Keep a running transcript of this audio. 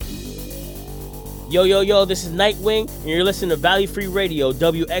Yo, yo, yo, this is Nightwing, and you're listening to Valley Free Radio,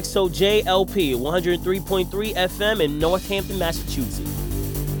 WXOJLP, 103.3 FM in Northampton, Massachusetts.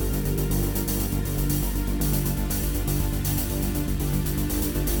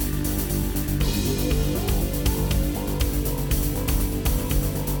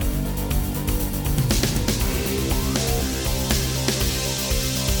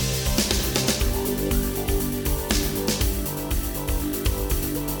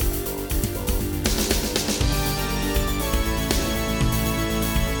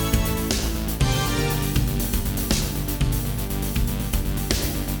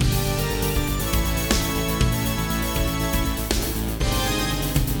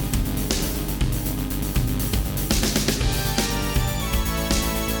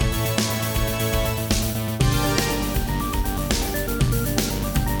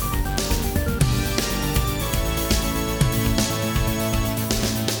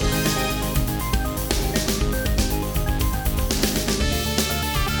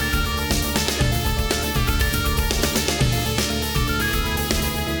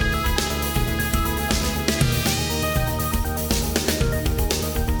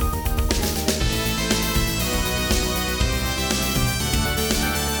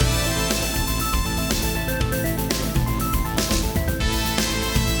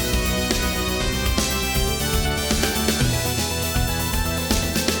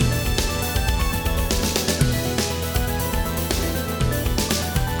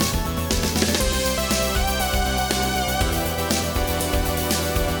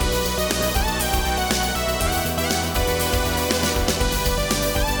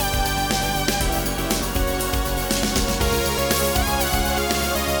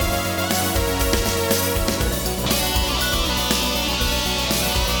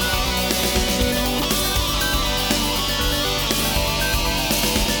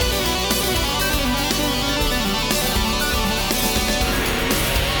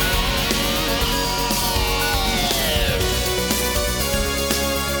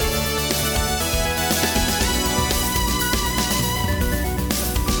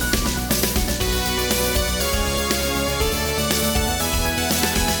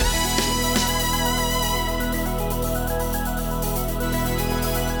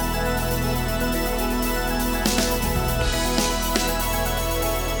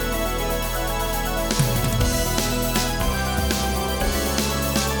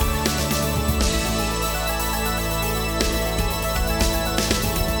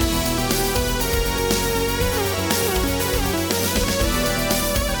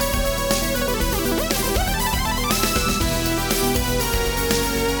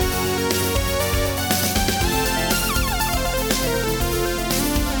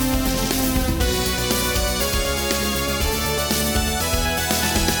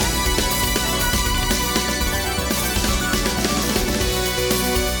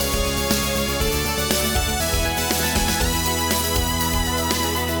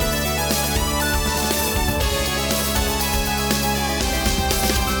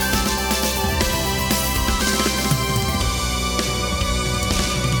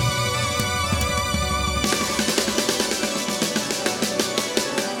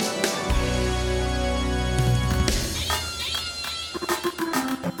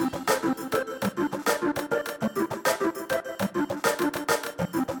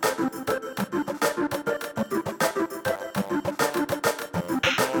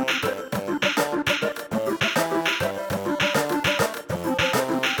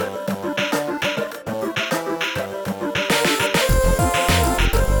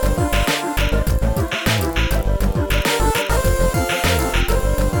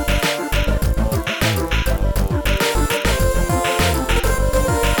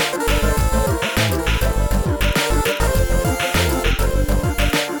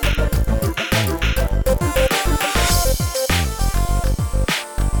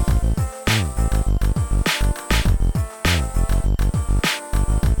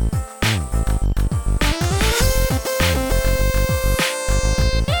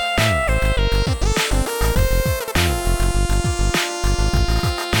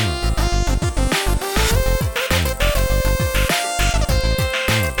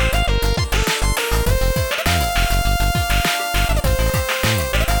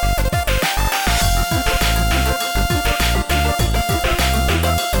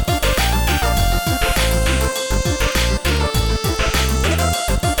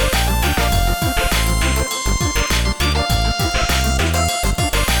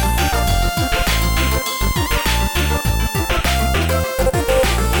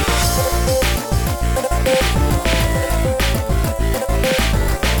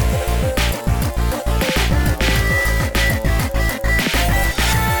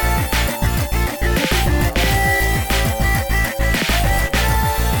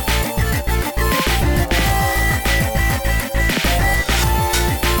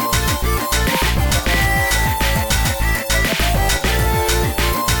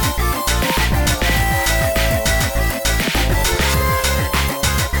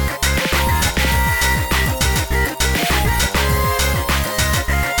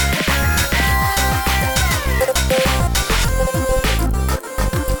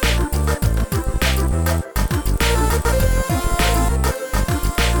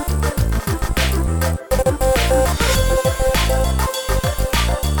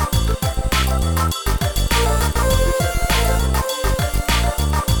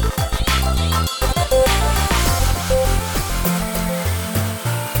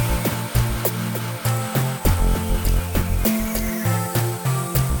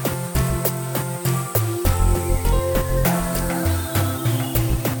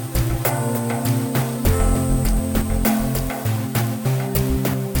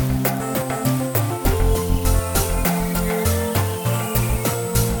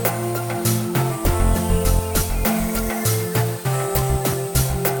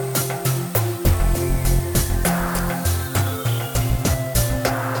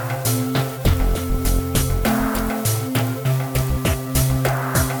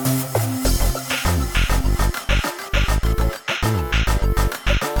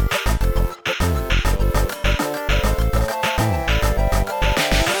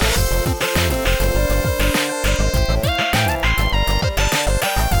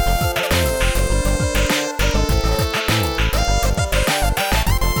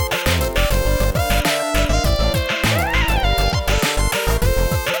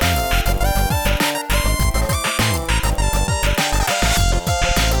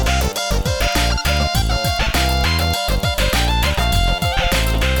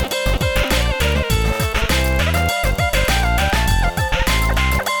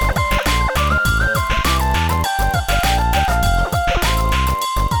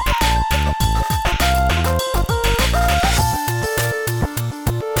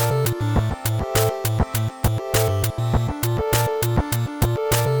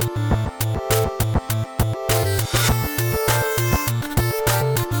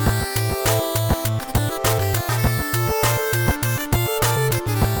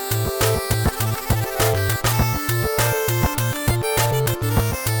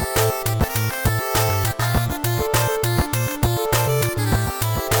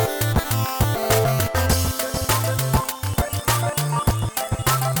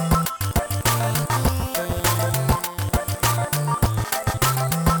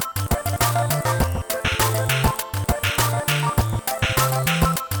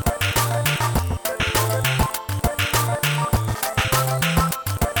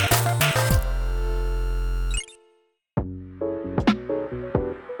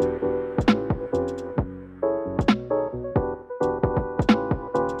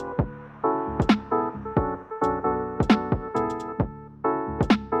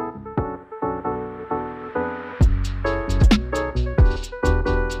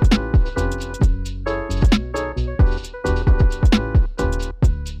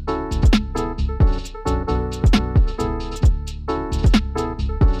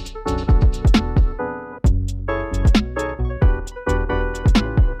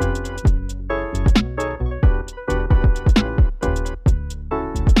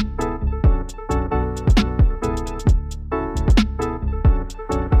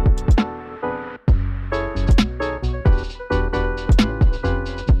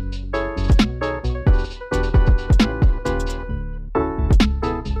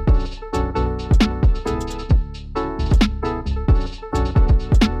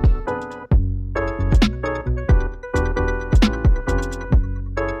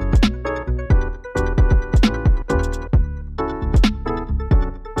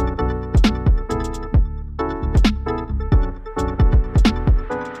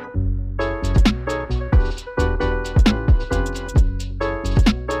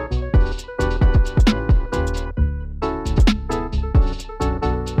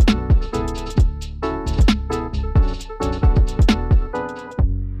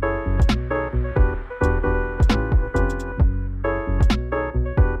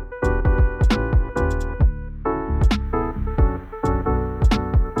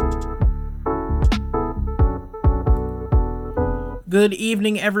 Good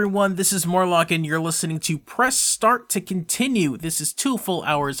evening, everyone. This is Morlock, and you're listening to Press Start to Continue. This is 2 full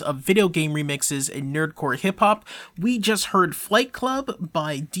hours of video game remixes and nerdcore hip-hop. We just heard Flight Club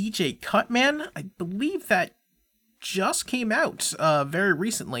by DJ Cutman. I believe that just came out very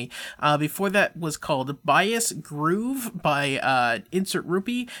recently. Before that was called Bias Groove by Insert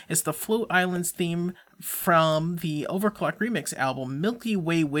Rupee. It's the Float Islands theme from the Overclock remix album Milky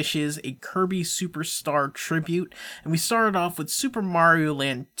Way Wishes, a Kirby Superstar tribute. And we started off with Super Mario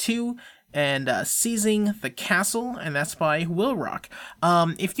Land 2 and Seizing the Castle, and that's by Will Rock.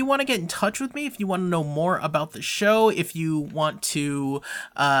 If you want to get in touch with me, if you want to know more about the show, if you want to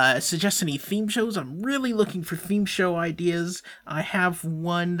suggest any theme shows, I'm really looking for theme show ideas. I have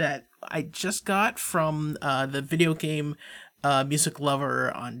one that I just got from the video game music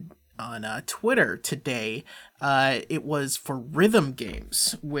lover on Twitter today. It was for rhythm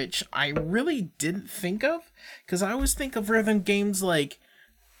games, which I really didn't think of, because I always think of rhythm games like,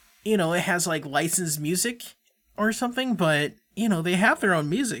 you know, it has like licensed music or something, but you know, they have their own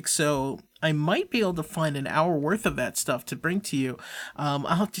music, so I might be able to find an hour worth of that stuff to bring to you. I'll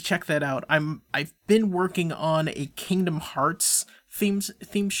have to check that out. I've been working on a Kingdom Hearts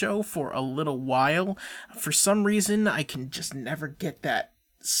theme show for a little while. For some reason, I can just never get that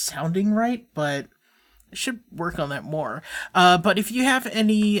sounding right, but I should work on that more. But if you have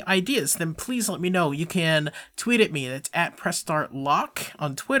any ideas, then please let me know. You can tweet at me. That's at PressStartLock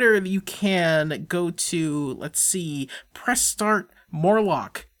on Twitter. You can go to, let's see,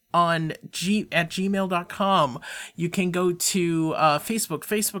 PressStartMorlock on at gmail.com. You can go to Facebook,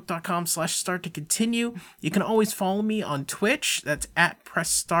 facebook.com/start to continue. You can always follow me on Twitch. That's at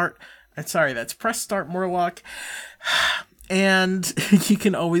that's PressStartMorlock. And you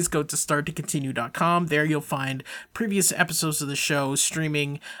can always go to starttocontinue.com. There you'll find previous episodes of the show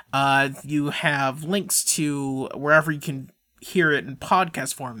streaming. You have links to wherever you can hear it in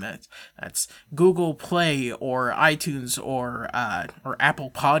podcast format. That's Google Play or iTunes or Apple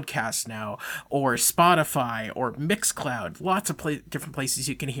Podcasts now, or Spotify or Mixcloud. Lots of different places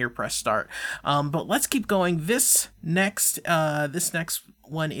you can hear Press Start. But let's keep going. This next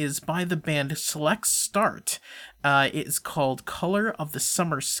one is by the band Select Start. It is called Color of the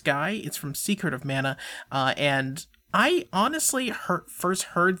Summer Sky. It's from Secret of Mana, and I honestly first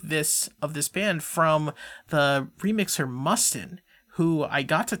heard this band from the remixer Mustin, who I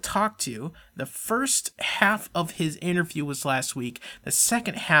got to talk to. The first half of his interview was last week. The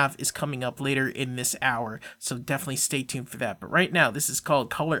second half is coming up later in this hour, so definitely stay tuned for that. But right now, this is called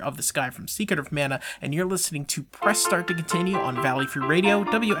Color of the Sky from Secret of Mana, and you're listening to Press Start to Continue on Valley Free Radio,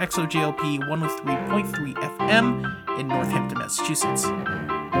 WXOJLP 103.3 FM in Northampton, Massachusetts.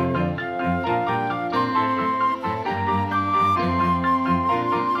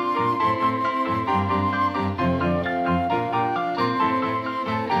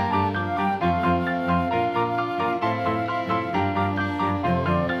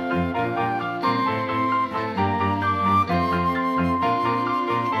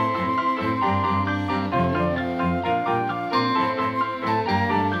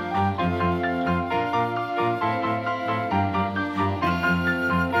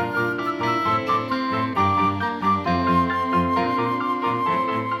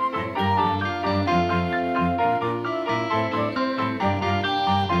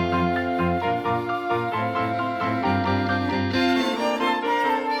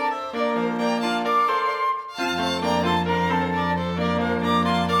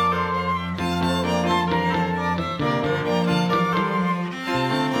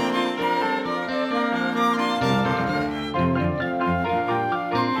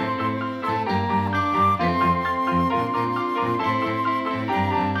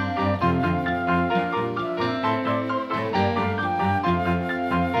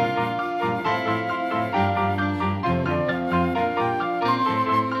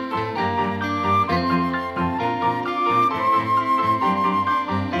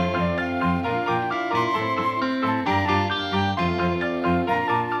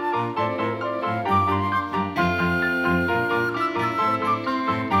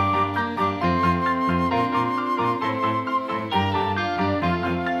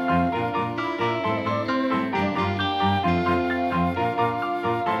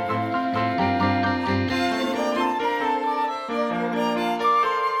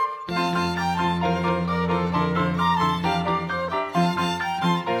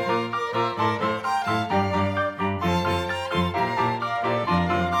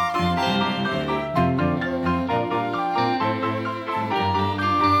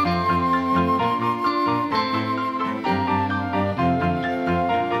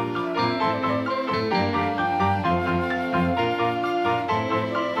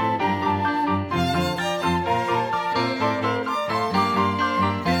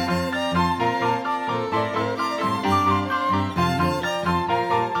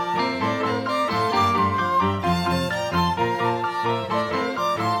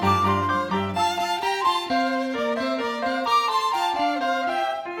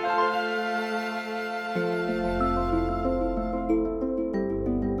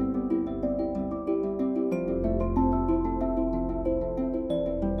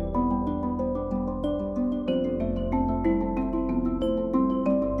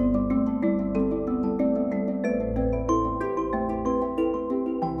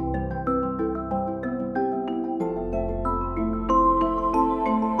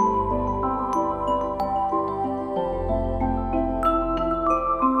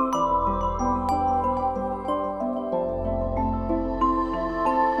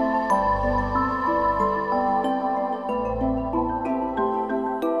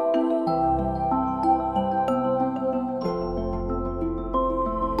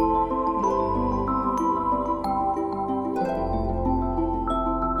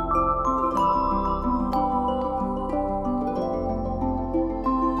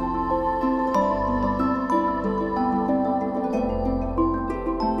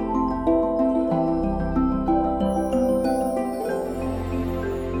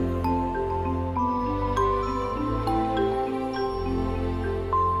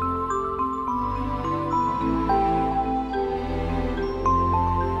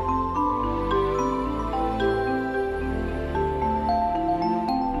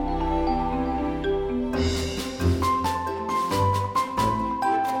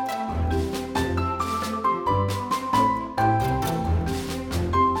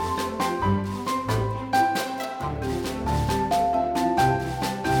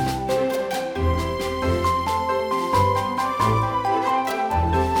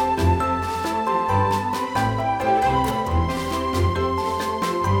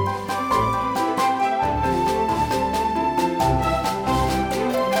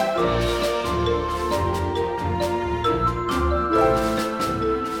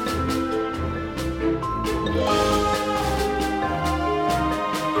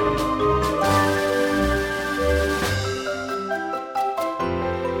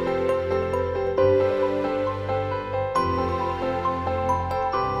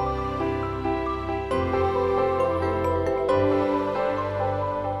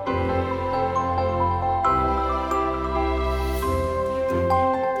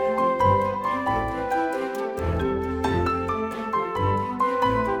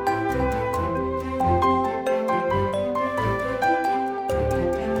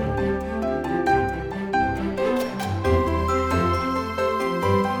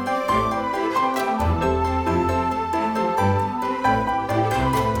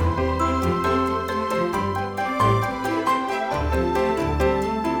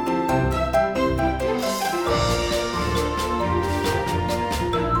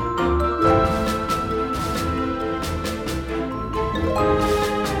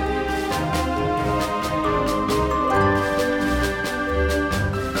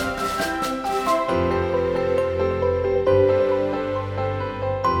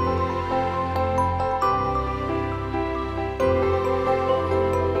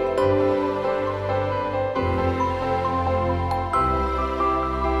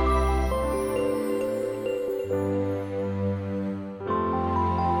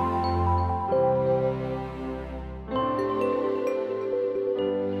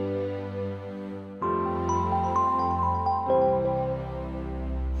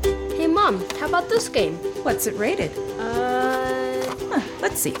 about this game? What's it rated?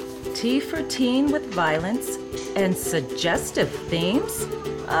 Let's see. T for teen with violence and suggestive themes?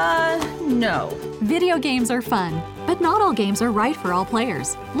 No. Video games are fun, but not all games are right for all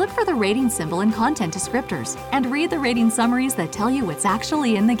players. Look for the rating symbol in content descriptors and read the rating summaries that tell you what's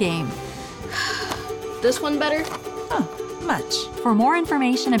actually in the game. This one better? Much. For more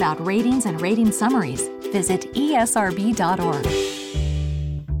information about ratings and rating summaries, visit esrb.org.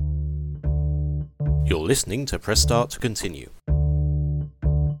 You're listening to Press Start to continue.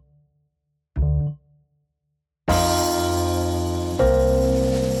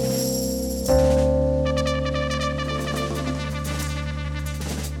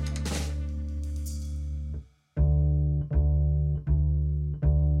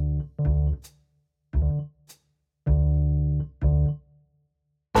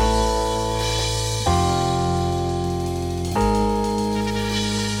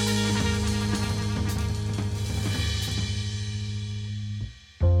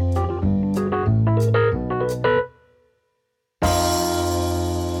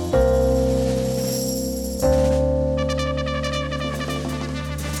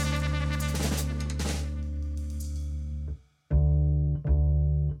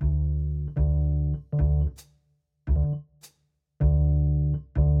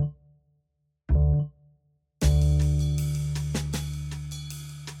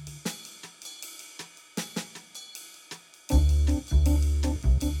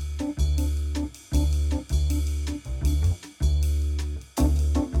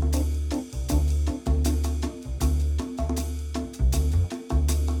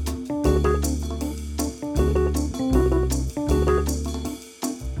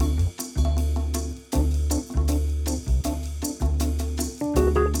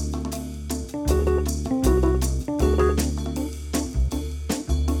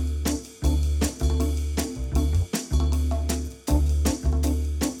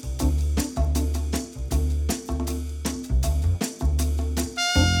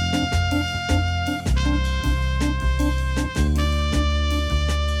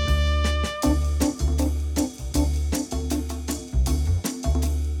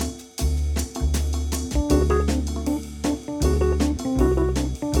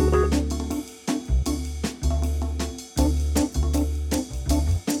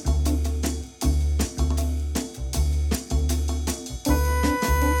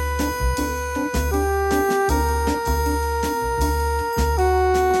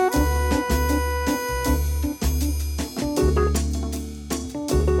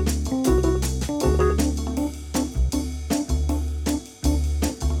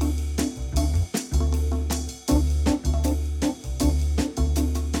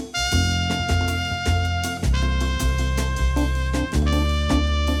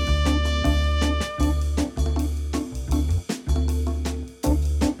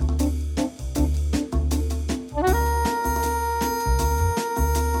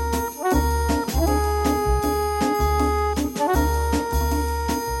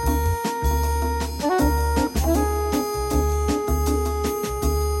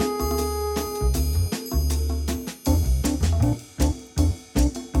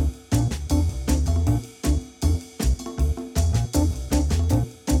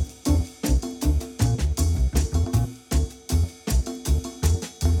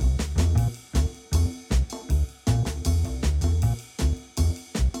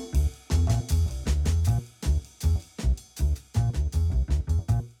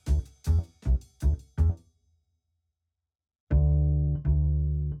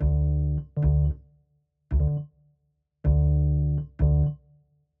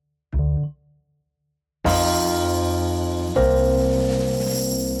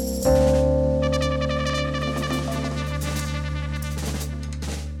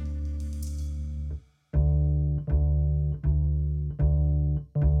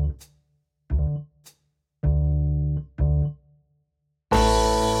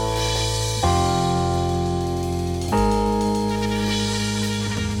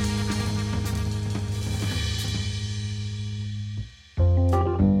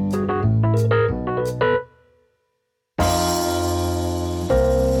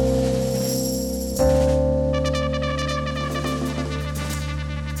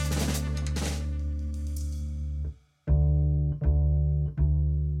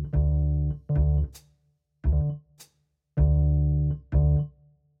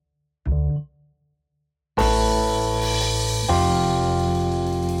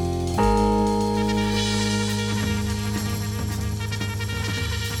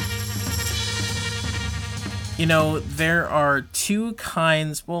 You know, there are two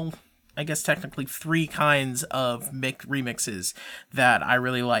kinds, well, I guess technically 3 kinds of remixes that I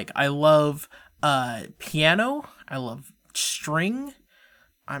really like. I love piano, I love string,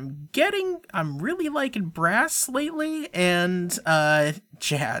 I'm really liking brass lately, and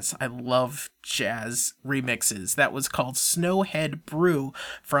jazz. I love jazz remixes. That was called Snowhead Brew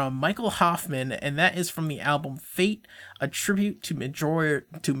from Michael Hoffman, and that is from the album Fate, a tribute to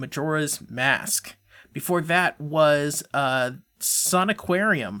Majora's Mask. Before that was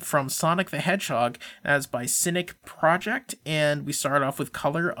Soniquarium from Sonic the Hedgehog, as by Cynic Project, and we start off with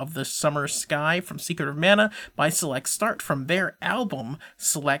Color of the Summer Sky from Secret of Mana by Select Start from their album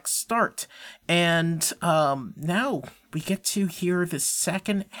Select Start. And now we get to hear the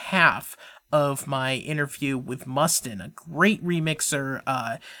second half of my interview with Mustin, a great remixer,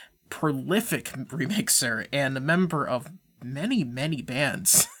 prolific remixer, and a member of many, many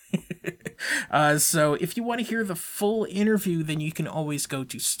bands. So if you want to hear the full interview, then you can always go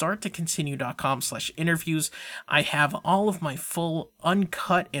to starttocontinue.com/interviews. I have all of my full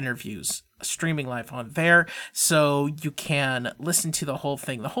uncut interviews streaming live on there, so you can listen to the whole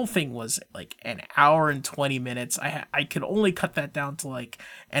thing. The whole thing was like an hour and 20 minutes. I could only cut that down to like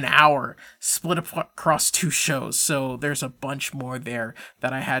an hour, split across 2 shows, so there's a bunch more there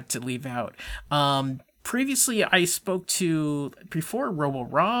that I had to leave out. Previously, I spoke to, before Robo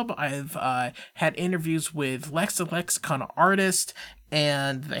Rob, I've had interviews with Lex the Lexicon Artist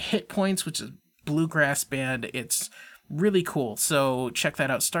and the Hit Points, which is a bluegrass band. It's really cool, so check that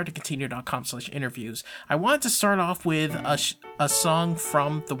out, starttocontinue.com/interviews. I wanted to start off with a song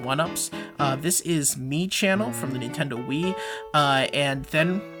from the 1UPS. This is Me Channel from the Nintendo Wii, and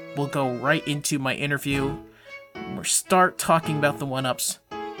then we'll go right into my interview. We'll start talking about the 1UPS.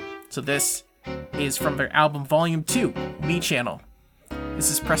 So this is from their album Volume 2, Me Channel. This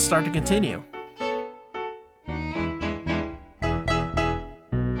is Press Start to Continue.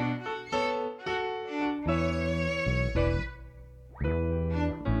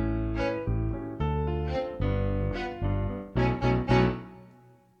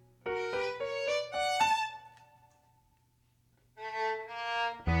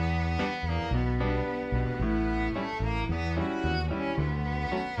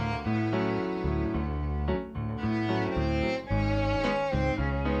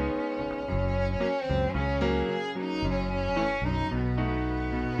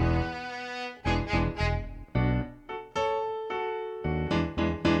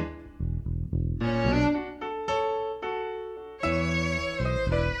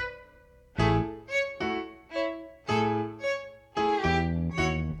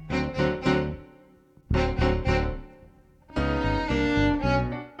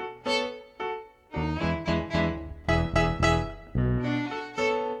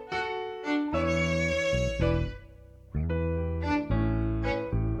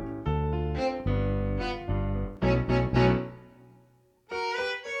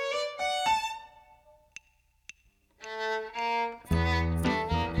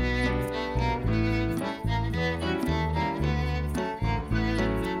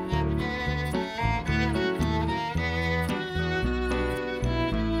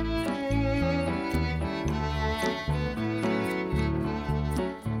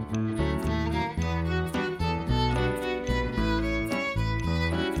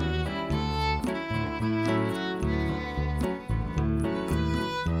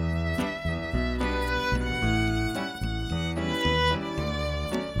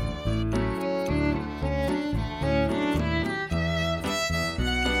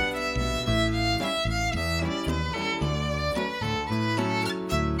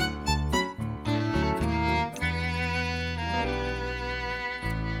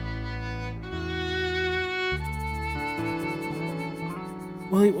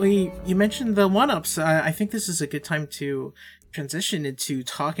 Well, you mentioned the 1UPS. I think this is a good time to transition into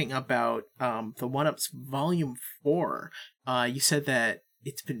talking about the 1UPS Volume 4. You said that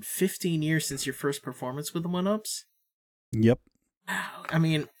it's been 15 years since your first performance with the 1UPS? Yep. Wow. I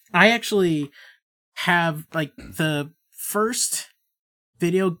mean, I actually have, like, the first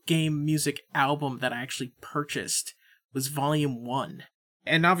video game music album that I actually purchased was Volume 1.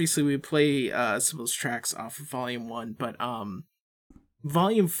 And obviously we play some of those tracks off of Volume 1, but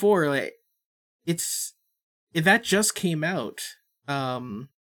Volume 4, like, that just came out,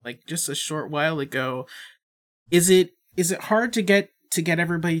 like, just a short while ago. Is it hard to get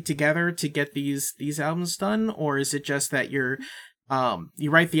everybody together to get these albums done, or is it just that you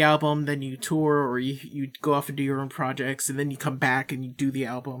write the album, then you tour, or you go off and do your own projects, and then you come back and you do the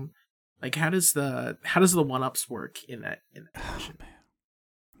album? Like, how does the 1UPS work in that fashion? Oh,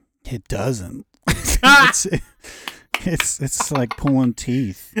 it doesn't. It's like pulling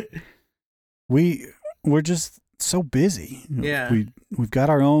teeth. we're just so busy. Yeah. We've got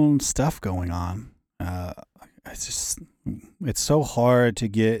our own stuff going on. It's so hard to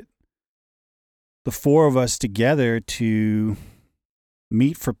get the four of us together to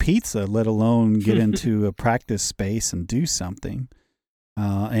meet for pizza, let alone get into a practice space and do something.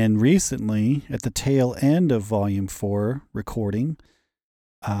 And recently, at the tail end of Volume 4 recording,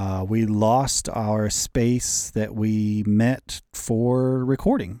 we lost our space that we met for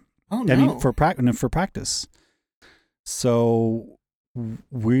recording. Oh, no. I mean, for practice. So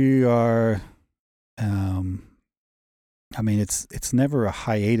we are, it's never a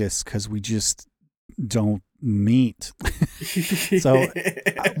hiatus because we just don't meet. So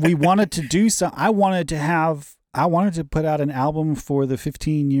we wanted to do some. I wanted to put out an album for the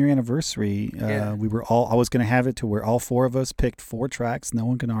 15-year anniversary. I was going to have it to where all four of us picked 4 tracks. No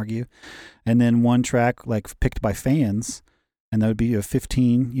one can argue. And then 1 track like picked by fans. And that would be a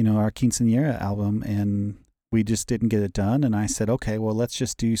 15, our quinceañera album. And we just didn't get it done. And I said, okay, well, let's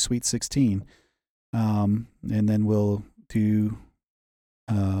just do Sweet 16. And then we'll do,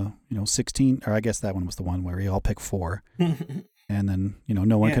 16, or I guess that one was the one where we all picked 4. And then,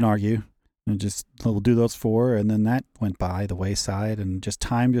 no one can argue. And we'll do those 4. And then that went by the wayside and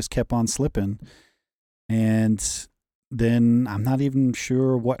time just kept on slipping. And then I'm not even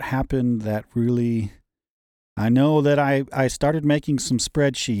sure what happened that really, I know that I started making some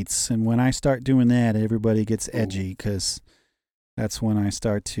spreadsheets. And when I start doing that, everybody gets edgy because that's when I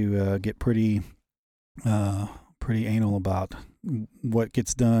start to get pretty anal about what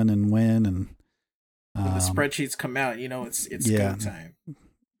gets done and when. And when the spreadsheets come out, it's go time.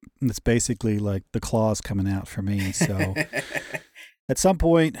 It's basically like the claws coming out for me. So at some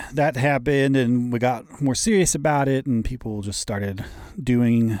point that happened and we got more serious about it and people just started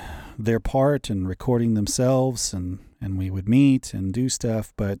doing their part and recording themselves and we would meet and do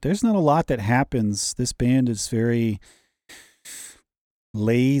stuff. But there's not a lot that happens. This band is very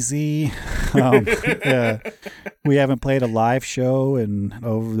lazy. We haven't played a live show in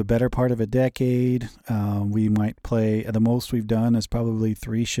over the better part of a decade. We might play, the most we've done is probably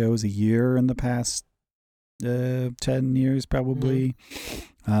 3 shows a year in the past 10 years probably.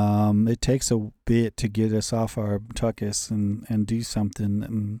 It takes a bit to get us off our tuchus and do something.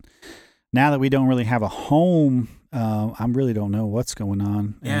 And now that we don't really have a home, I really don't know what's going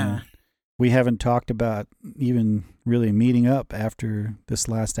on. Yeah. And we haven't talked about even really meeting up after this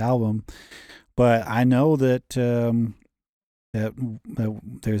last album, but I know that that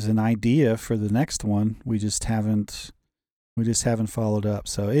there's an idea for the next one. We just haven't followed up.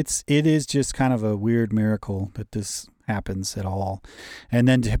 So it is just kind of a weird miracle that this happens at all, and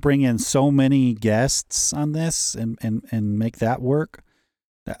then to bring in so many guests on this and make that work,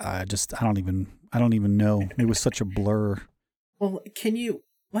 I don't even know. It was such a blur. Well, can you?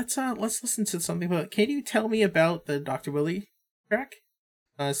 Let's listen to something about. Can you tell me about the Dr. Willy track,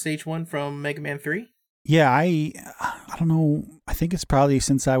 stage 1 from Mega Man 3? Yeah, I don't know. I think it's probably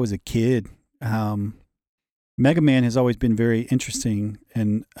since I was a kid. Mega Man has always been very interesting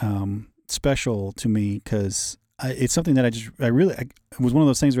and special to me because it's something that it was one of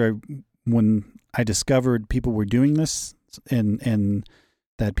those things where when I discovered people were doing this and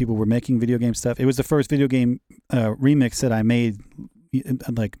that people were making video game stuff. It was the first video game remix that I made.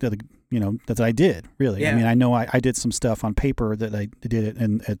 That I did really. Yeah. I mean, I know I did some stuff on paper that I did it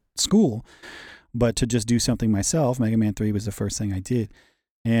at school, but to just do something myself, Mega Man 3 was the first thing I did.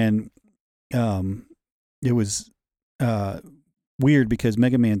 And, it was, weird because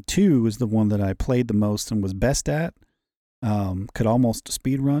Mega Man 2 was the one that I played the most and was best at, could almost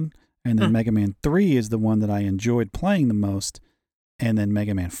speed run. And then Mega Man 3 is the one that I enjoyed playing the most. And then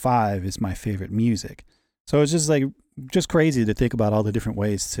Mega Man 5 is my favorite music. So it's just crazy to think about all the different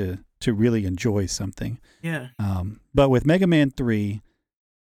ways to really enjoy something. Yeah. But with Mega Man 3,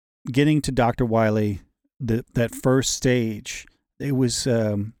 getting to Dr. Wily, that first stage, it was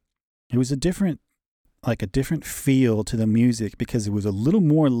a different feel to the music because it was a little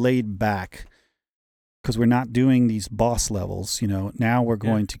more laid back. Because we're not doing these boss levels, Now we're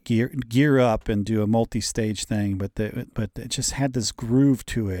going to gear up and do a multi-stage thing, but it just had this groove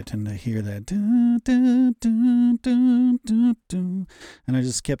to it, and to hear that, dun, dun, dun, dun, dun, dun, and I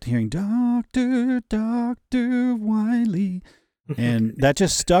just kept hearing Dr. Wily, and that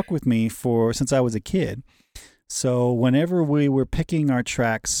just stuck with me since I was a kid. So whenever we were picking our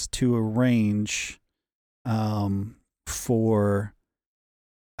tracks to arrange, for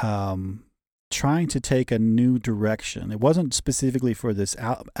trying to take a new direction. It wasn't specifically for this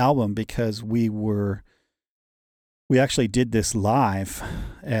album because we actually did this live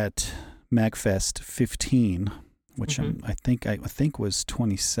at MagFest 15, which I think was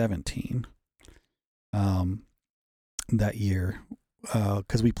 2017. that year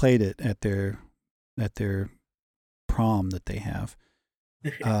because we played it at their prom that they have.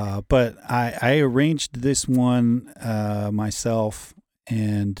 But I arranged this one myself,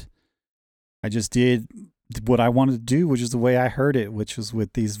 and I just did what I wanted to do, which is the way I heard it, which was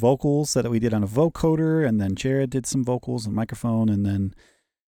with these vocals that we did on a vocoder, and then Jared did some vocals and microphone, and then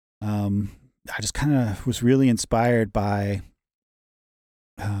I just kind of was really inspired by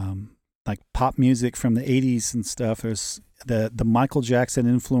like pop music from the 80s and stuff. There's the Michael Jackson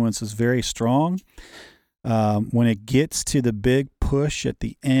influence is very strong. When it gets to the big push at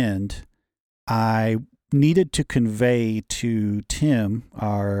the end, I needed to convey to Tim,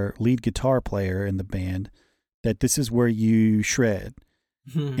 our lead guitar player in the band, that this is where you shred.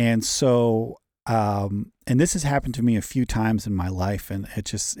 And so, and this has happened to me a few times in my life, and it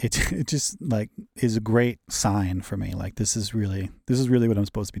just like is a great sign for me. Like this is really what I'm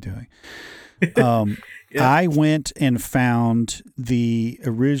supposed to be doing. I went and found the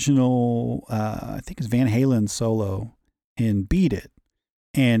original, I think it's Van Halen solo in Beat It,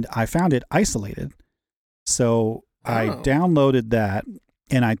 and I found it isolated. So I downloaded that,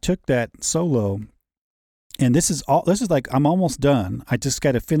 and I took that solo, and this is like, I'm almost done. I just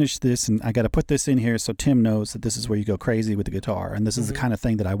got to finish this, and I got to put this in here so Tim knows that this is where you go crazy with the guitar, and this is the kind of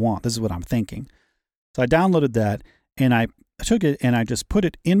thing that I want. This is what I'm thinking. So I downloaded that, and I took it, and I just put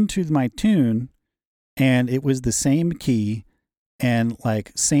it into my tune, and it was the same key and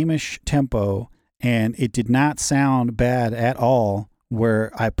like same-ish tempo, and it did not sound bad at all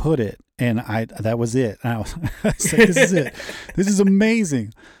where I put it. And that was it. And I was like, this is it. This is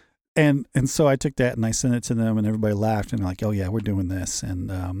amazing. And so I took that and I sent it to them, and everybody laughed, and they're like, oh yeah, we're doing this.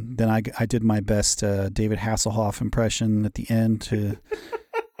 And then I did my best David Hasselhoff impression at the end to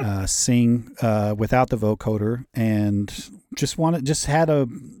sing without the vocoder, and just had a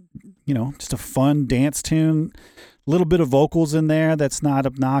fun dance tune. A little bit of vocals in there that's not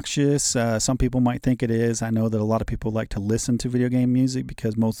obnoxious. Some people might think it is. I know that a lot of people like to listen to video game music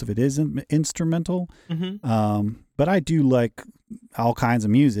because most of it is instrumental. But I do like all kinds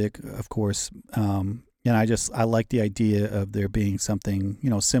of music, of course. And I like the idea of there being something,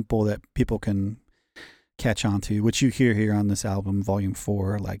 simple that people can catch on to, which you hear here on this album, Volume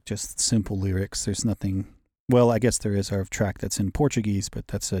 4, like just simple lyrics. There's nothing. Well, I guess there is our track that's in Portuguese, but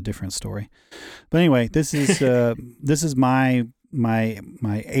that's a different story. But anyway, this is my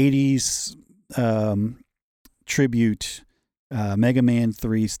 80s tribute, Mega Man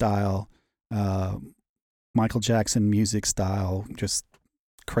 3 style, Michael Jackson music style, just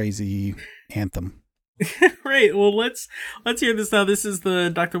crazy anthem. Right. Well, let's hear this now. This is the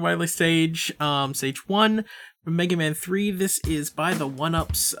Dr. Wily stage, stage 1. From Mega Man 3, this is by the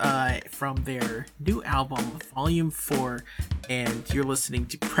One-Ups from their new album, Volume 4, and you're listening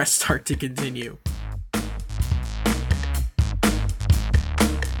to Press Start to continue.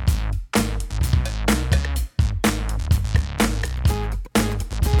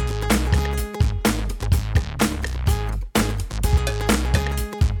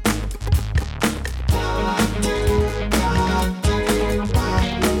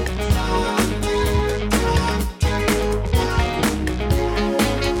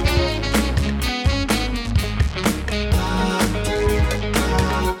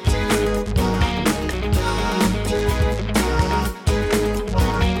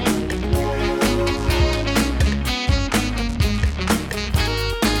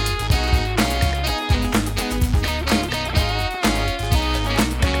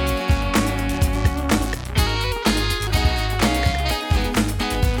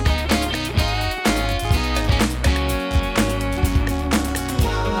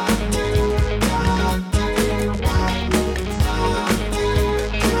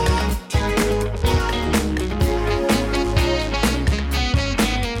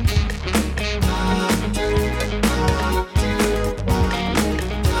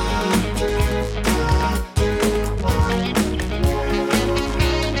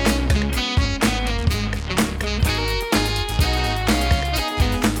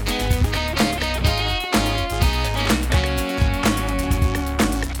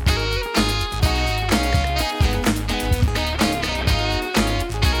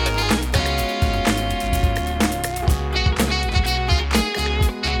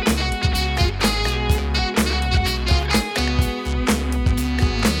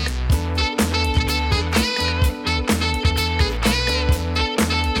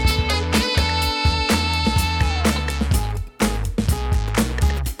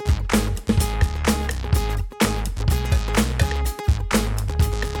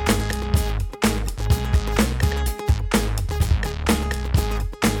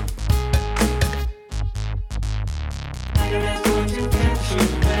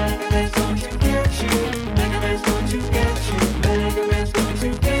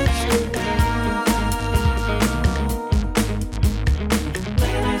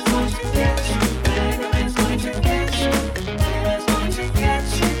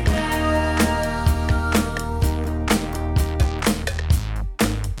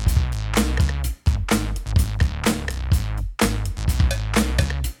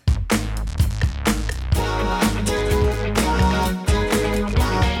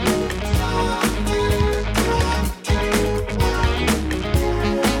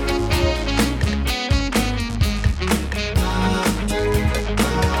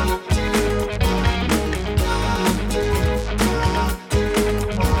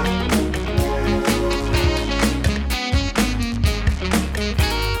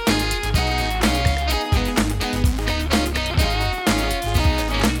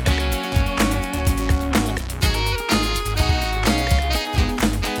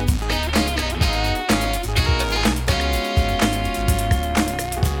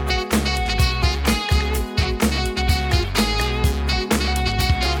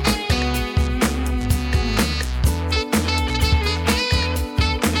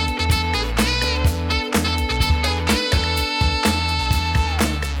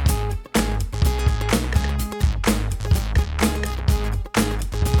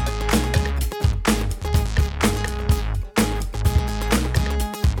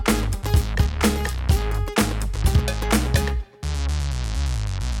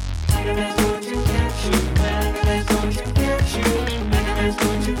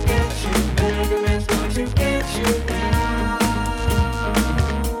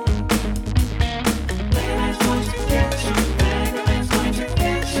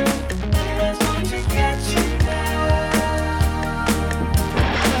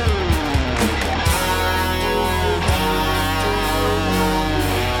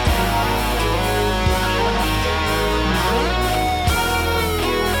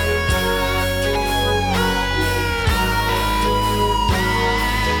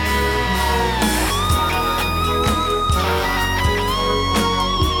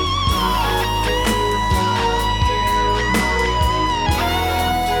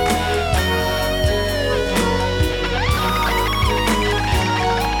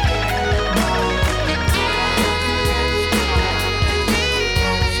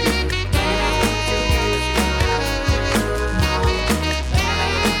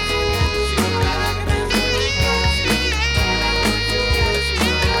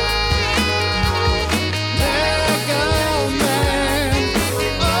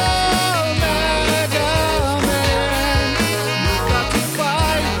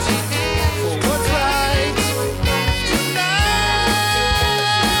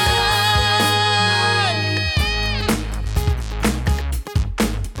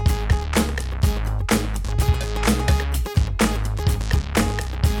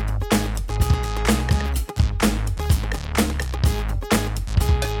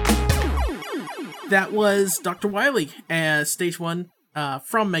 That was Dr. Wily, Stage 1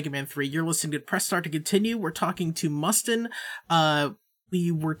 from Mega Man 3. You're listening to Press Start to Continue. We're talking to Mustin. We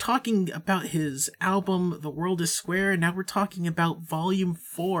were talking about his album, The World is Square, and now we're talking about Volume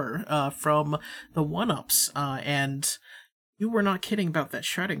 4 from the 1-Ups. And you were not kidding about that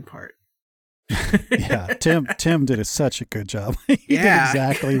shredding part. Yeah, Tim did such a good job. He did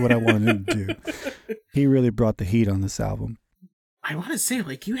exactly what I wanted him to do. He really brought the heat on this album. I want to say,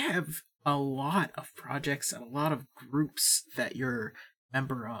 like, you have a lot of projects and a lot of groups that you're a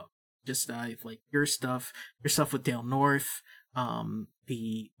member of. Just like your stuff with Dale North,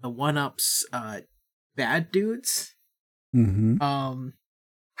 the 1-Ups, Bad Dudes. Mm-hmm.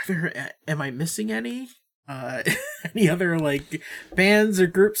 Am I missing any? Any other like bands or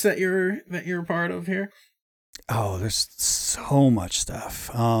groups that you're a part of here? Oh, there's so much stuff.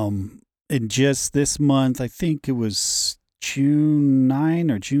 And just this month, I think it was June 9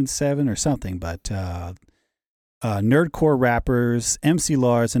 or June 7 or something, but Nerdcore rappers MC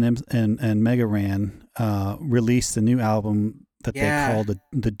Lars and Mega Ran released a new album that they called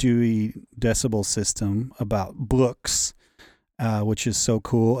the Dewey Decibel System about books, which is so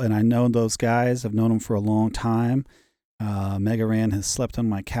cool. And I know those guys. I've known them for a long time. Mega Ran has slept on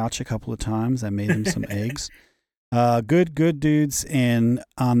my couch a couple of times. I made him some eggs. Good dudes. And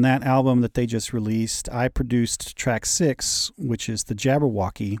on that album that they just released, I produced track 6, which is the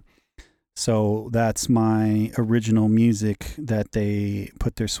Jabberwocky. So that's my original music that they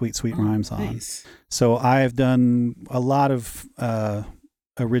put their sweet rhymes on. Nice. So I've done a lot of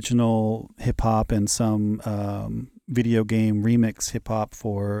original hip hop and some video game remix hip hop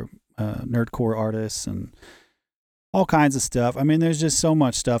for nerdcore artists and all kinds of stuff. I mean, there's just so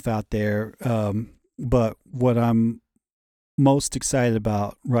much stuff out there. But what I'm most excited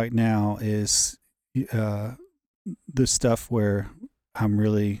about right now is the stuff where I'm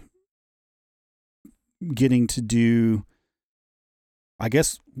really getting to do, I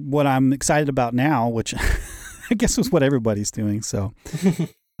guess, what I'm excited about now, which I guess is what everybody's doing. So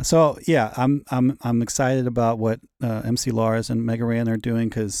yeah, I'm excited about what MC Lars and Mega Ran are doing,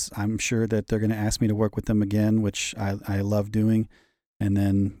 because I'm sure that they're going to ask me to work with them again, which I love doing. And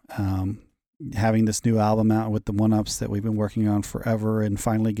then having this new album out with the 1-Ups that we've been working on forever, and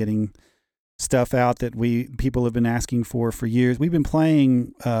finally getting stuff out that people have been asking for years. We've been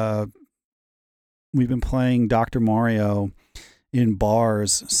playing Dr. Mario in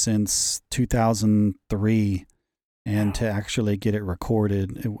bars since 2003, and to actually get it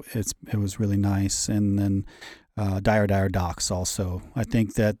recorded, it was really nice. And then Dire Docs also. I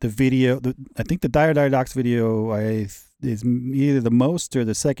think that the Dire Docs video is either the most or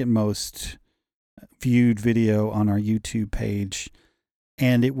the second most viewed video on our YouTube page,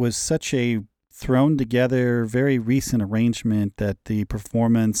 and it was such a thrown together, very recent arrangement that the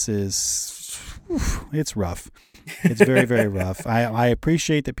performance it's rough. It's very, very rough. I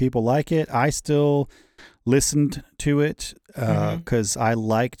appreciate that people like it. I still listened to it because I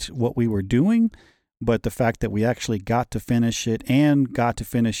liked what we were doing, but the fact that we actually got to finish it with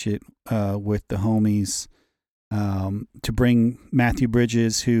the homies, to bring Matthew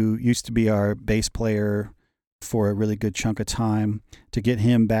Bridges, who used to be our bass player for a really good chunk of time, to get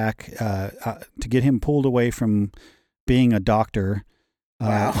him back, to get him pulled away from being a doctor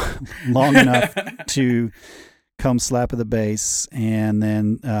long enough to come slap of the bass, and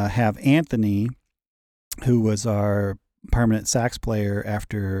then have Anthony, who was our permanent sax player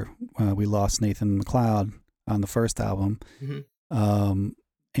after we lost Nathan McLeod on the first album.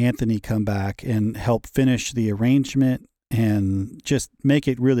 Anthony come back and help finish the arrangement and just make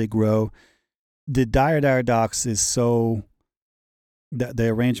it really grow. The Dire Docs is so, the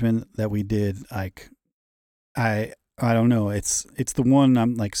arrangement that we did, like, I don't know, it's the one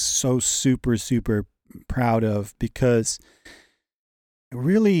I'm like so super, super proud of, because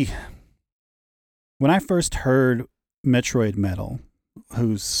really, when I first heard Metroid Metal,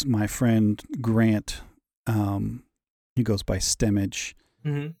 who's my friend Grant, he goes by Stemage,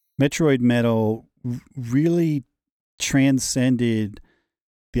 Metroid Metal really transcended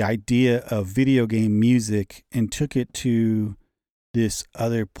the idea of video game music and took it to this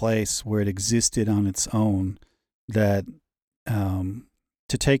other place where it existed on its own, that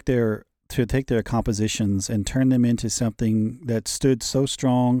to take their compositions and turn them into something that stood so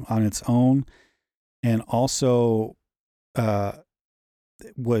strong on its own, and also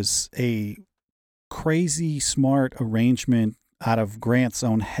was a crazy smart arrangement out of Grant's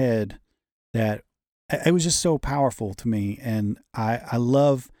own head, that it was just so powerful to me. And I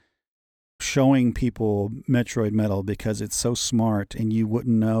love showing people Metroid Metal because it's so smart and you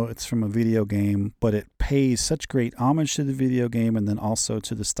wouldn't know it's from a video game, but it pays such great homage to the video game and then also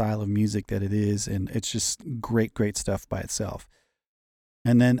to the style of music that it is. And it's just great, great stuff by itself.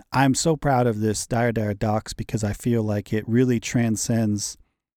 And then I'm so proud of this Dire Dire Docks because I feel like it really transcends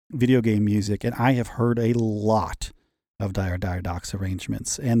video game music. And I have heard a lot of Dire Dire Docks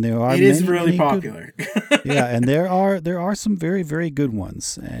arrangements, and there are is really popular. Yeah, and there are some very, very good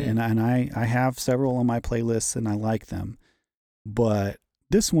ones, and I have several on my playlists, and I like them. But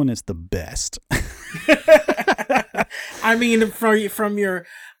this one is the best. I mean, from your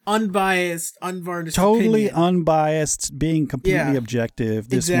unbiased, unvarnished, totally opinion. Unbiased, being completely objective.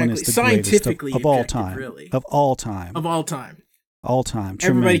 This one is the scientifically greatest of all time. Really. Of all time. Of all time. All time.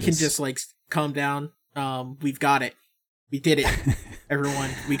 Everybody Tremendous. can just like calm down. We've got it. We did it. Everyone,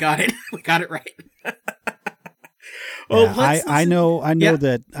 we got it. We got it right. Well, yeah, I know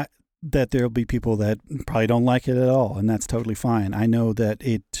that there'll be people that probably don't like it at all, and that's totally fine. I know that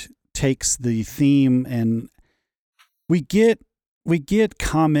it takes the theme, and we get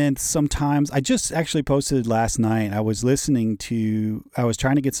comments sometimes. I just actually posted last night. I was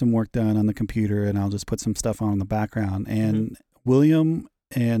trying to get some work done on the computer, and I'll just put some stuff on in the background. And William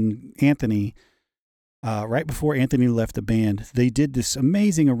and Anthony, right before Anthony left the band, they did this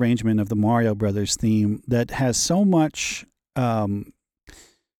amazing arrangement of the Mario Brothers theme that has so much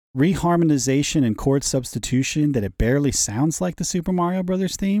reharmonization and chord substitution that it barely sounds like the Super Mario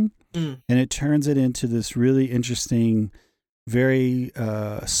Brothers theme. And it turns it into this really interesting, very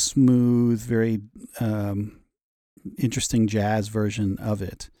smooth, very interesting jazz version of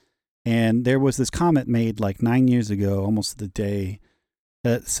it. And there was this comment made like 9 years ago, almost the day,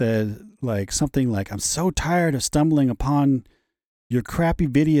 that said like something like, "I'm so tired of stumbling upon your crappy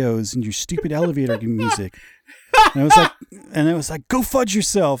videos and your stupid elevator music." And it was like, go fudge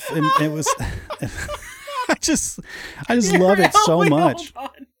yourself. And it was, I just love it so much.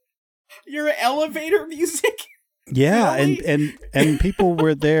 Your elevator music. Yeah. Really? And people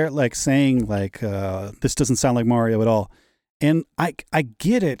were there like saying like, this doesn't sound like Mario at all. And I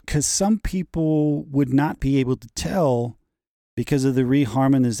get it, because some people would not be able to tell because of the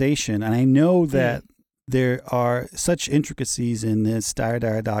reharmonization. And I know that there are such intricacies in this Dire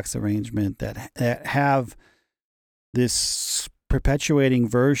Dire Docks arrangement that have this perpetuating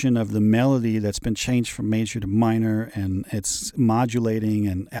version of the melody that's been changed from major to minor, and it's modulating,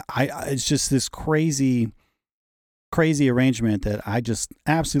 and it's just this crazy arrangement that I just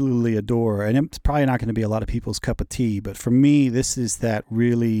absolutely adore. And it's probably not going to be a lot of people's cup of tea, but for me, this is that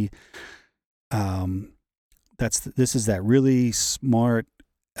really this is that really smart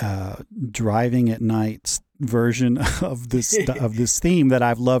driving at night version of this theme that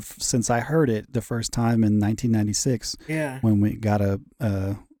I've loved since I heard it the first time in 1996. Yeah, when we got a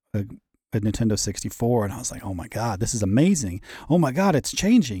Nintendo 64, and I was like, oh my God, this is amazing. Oh my God, it's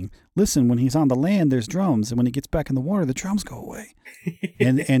changing. Listen, when he's on the land, there's drums, and when he gets back in the water, the drums go away.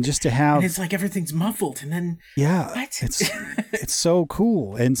 And just to have, and it's like everything's muffled, and then it's so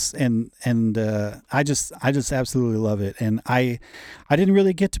cool, and I just absolutely love it. And I didn't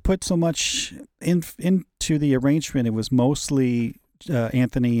really get to put so much into the arrangement. It was mostly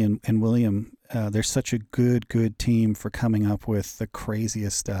Anthony and William. They're such a good team for coming up with the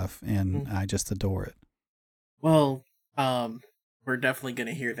craziest stuff, and I just adore it. Well, we're definitely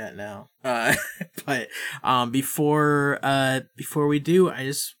gonna hear that now. But before we do, I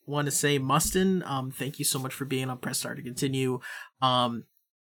just want to say, Mustin, thank you so much for being on Press Start to Continue.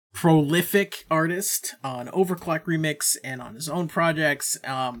 Prolific artist on Overclock Remix and on his own projects.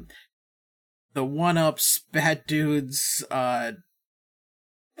 The One-Ups, Bad Dudes,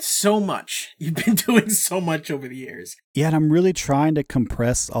 so much. You've been doing so much over the years. Yeah, and I'm really trying to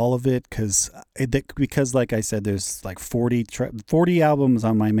compress all of it because like I said, there's like 40 albums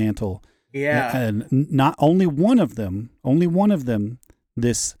on my mantle. Yeah. And not only one of them,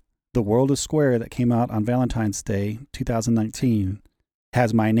 this The World is Square that came out on Valentine's Day 2019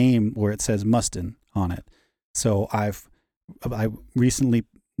 has my name where it says Mustin on it. So I recently,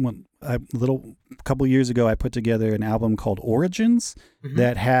 a couple years ago, I put together an album called Origins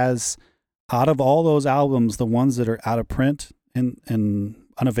that has, out of all those albums, the ones that are out of print and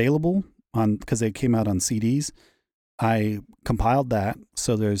unavailable because they came out on CDs, I compiled that.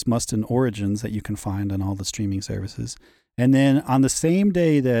 So there's Mustin Origins that you can find on all the streaming services. And then on the same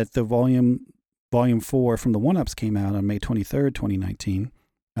day that the Volume 4 from the One-Ups came out on May 23rd, 2019,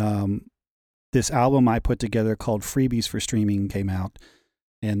 this album I put together called Freebies for Streaming came out.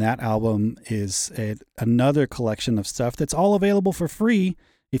 And that album is another collection of stuff that's all available for free.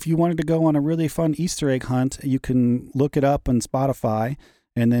 If you wanted to go on a really fun Easter egg hunt, you can look it up on Spotify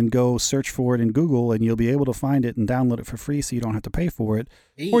and then go search for it in Google, and you'll be able to find it and download it for free so you don't have to pay for it.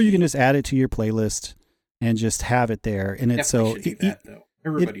 Hey. Or you can just add it to your playlist and just have it there. And it's Definitely should do that, though.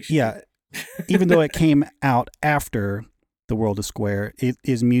 Everybody should. Yeah. Even though it came out after The World is Square, it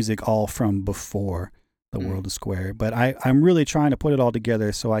is music all from before The World is Square. But I'm really trying to put it all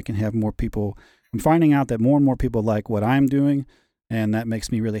together so I can have more people. I'm finding out that more and more people like what I'm doing, and that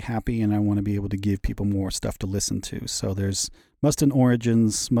makes me really happy, and I want to be able to give people more stuff to listen to. So there's Must in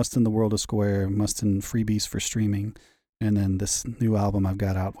Origins, Must in The World is Square, Must in Freebies for streaming, and then this new album I've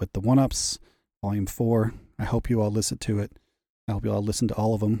got out with the 1UPs, Volume 4. I hope you all listen to it. I hope you all listen to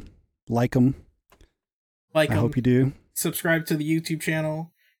all of them. Like them. I hope you do. Subscribe to the YouTube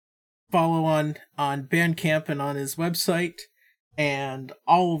channel. Follow on Bandcamp and on his website. And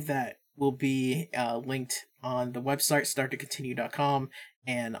all of that will be linked on the website, starttocontinue.com,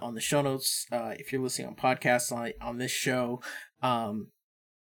 and on the show notes. If you're listening on podcasts on this show,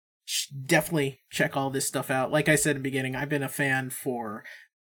 definitely check all this stuff out. Like I said in the beginning, I've been a fan for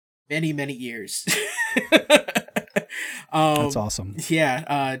many, many years. That's awesome.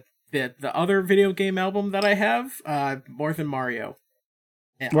 Yeah. The other video game album that I have, More Than Mario.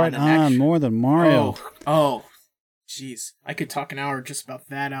 Right on, More Than Mario. Oh, jeez. I could talk an hour just about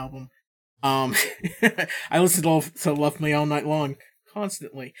that album. I listened to Love Me All Night Long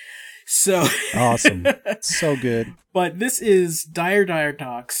constantly. So awesome. So good. But this is Dire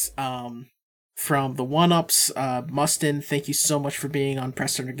Docs from the 1UPs. Mustin, thank you so much for being on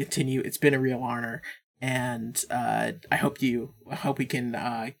Press Start to Continue. It's been a real honor. And I hope we can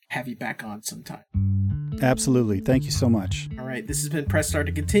have you back on sometime. Absolutely. Thank you so much. All right. This has been Press Start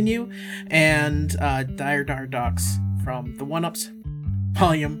to Continue and Dire Docs from the 1UPs,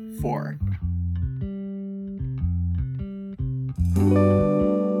 Volume 4.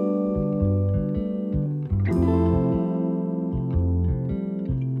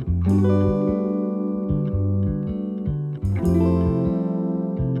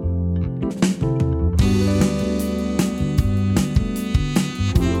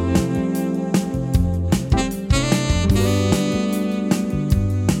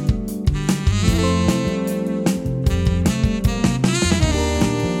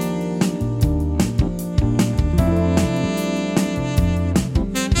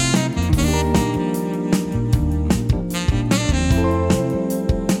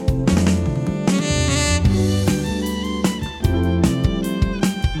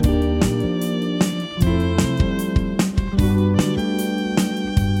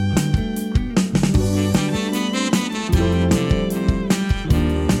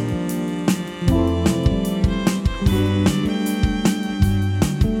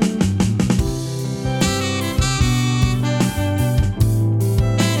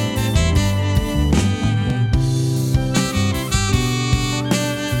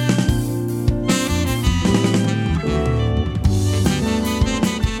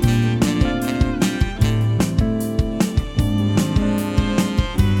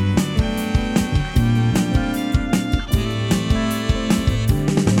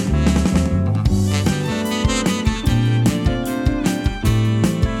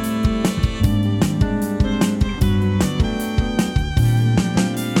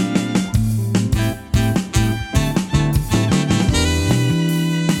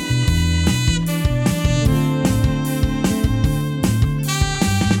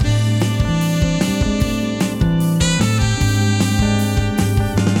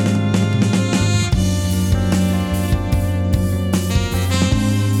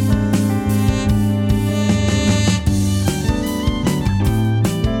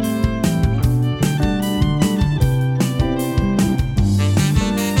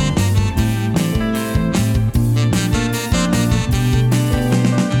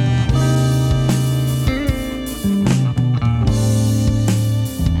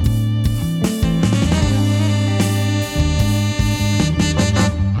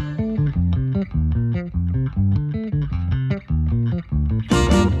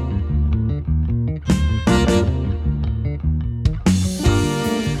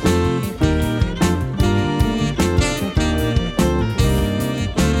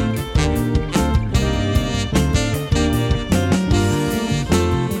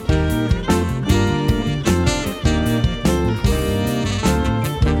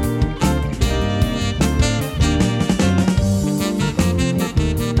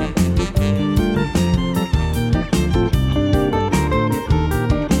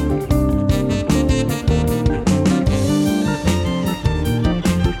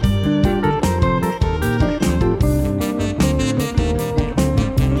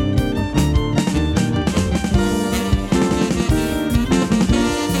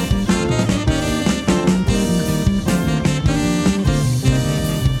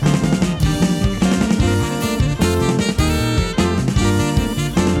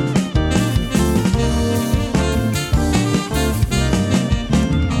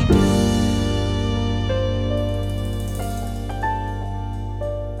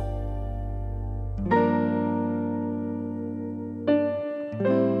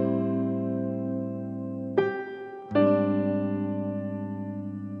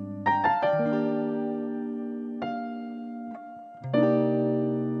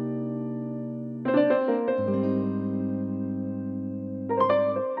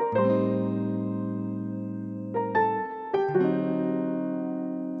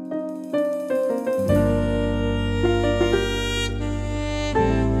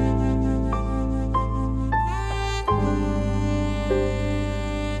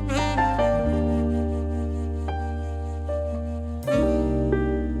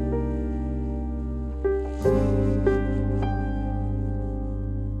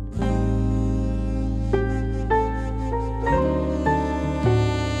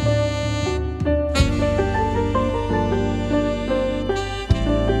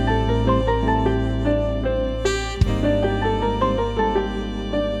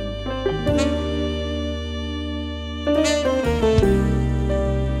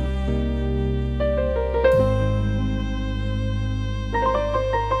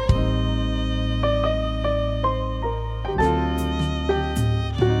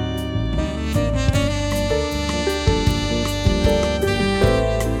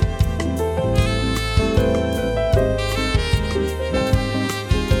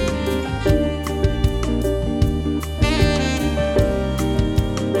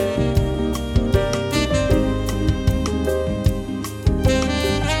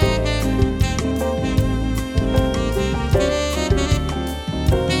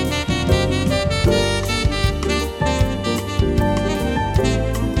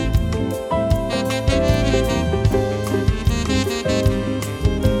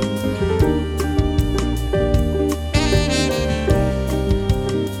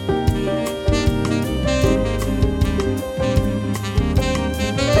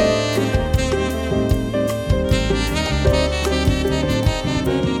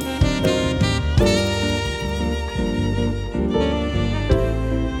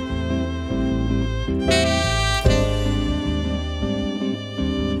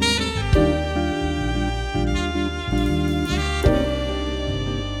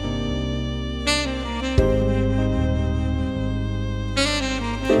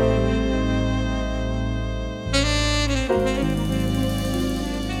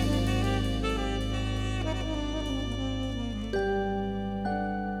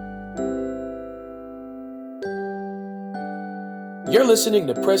 You're listening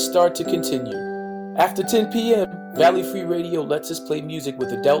to Press Start to Continue. After 10 p.m., Valley Free Radio lets us play music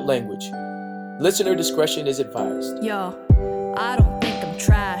with adult language. Listener discretion is advised. Yo, I don't think I'm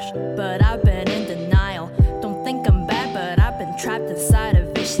trash, but I've been in denial. Don't think I'm bad, but I've been trapped inside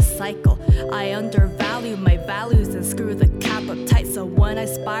a vicious cycle. I undervalue my values and screw the cap up tight, so when I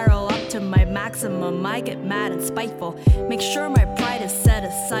spiral up to my maximum, I get mad and spiteful. Make sure my pride is set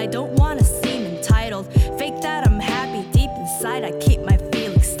aside, don't wanna seem entitled. Fake that I'm happy, deep inside I keep my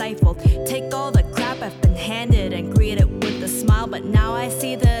feelings stifled. Take all the crap I've been handed and greet it with a smile, but now I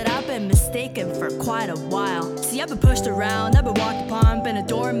see that I've been mistaken for quite a while. See, I've been pushed around, I've been walked upon, been a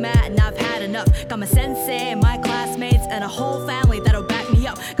doormat, and I've had enough. Got my sensei and my classmates and a whole family that'll back me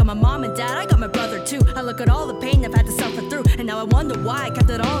up. Got my mom and dad, I got my brother too. I look at all the pain I've had to suffer through, and now I wonder why I kept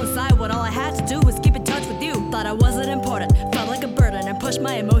it all inside when all I had to do was keep in touch with you. Thought I wasn't important, felt like a burden, and pushed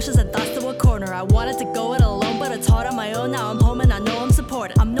my emotions and thoughts to a corner. I wanted to go it alone, but it's hard on my own. Now I'm home and I know I'm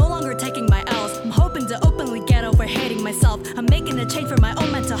supported. I'm no longer taking my L's, I'm hoping to openly get over hating myself. I'm making a change for my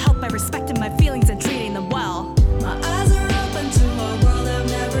own mental health by respecting my feelings and treating them well. My eyes are open to a world I've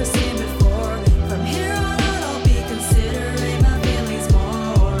never seen before. From here on out I'll be considering my feelings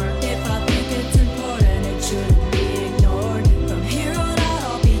more. If I think it's important, it shouldn't be ignored. From here on out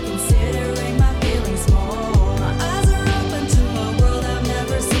I'll be considering my feelings more. My eyes are open to a world I've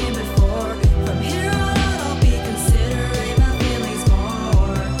never seen before. From here on out I'll be considering my feelings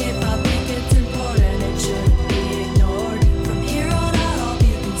more. If I think it's important, it shouldn't be ignored. From here on out I'll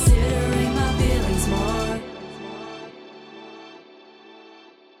be considering my feelings more.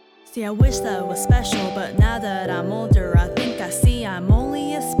 See, I wish that was special, but now that I'm older, I think I see I'm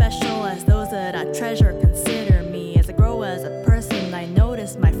only as special as those that I treasure consider me. As I grow as a person, I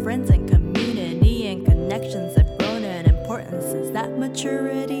notice my friends and community and connections have grown in importance. Is that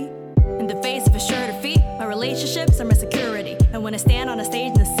maturity? In the face of a sure defeat, my relationships are my security. And when I stand on a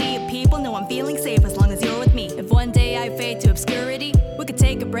stage in a sea of people, know I'm feeling safe as long as you're with me. If one day I fade to obscurity, we could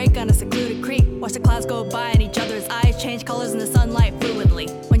take a break on a secluded creek. Watch the clouds go by and each other's eyes change colors in the sunlight fluidly.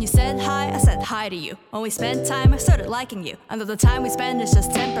 When you said hi, I said hi to you. When we spent time, I started liking you. And though the time we spend is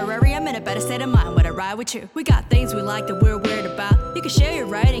just temporary, I'm in a better state of mind when I ride with you. We got things we like that we're weird about. You can share your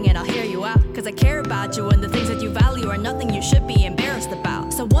writing and I'll hear you out, cause I care about you and the things that you value are nothing you should be embarrassed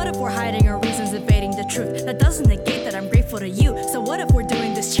about. So what if we're hiding our reasons, evading the truth? That doesn't negate that I'm grateful to you. So what if we're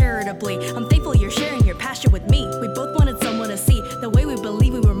doing this charitably? I'm thankful you're sharing your passion with me. We both wanted someone to see the way we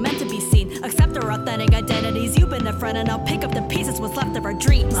believe we were meant to be seen. Accept our authentic identities. You've been the front and I'll pick up the pieces what's left of our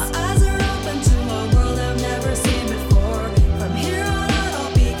dreams. My eyes are open to a world I've never seen before. From here on out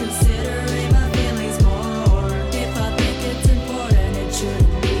I'll be considering my feelings more. If I think it's important, it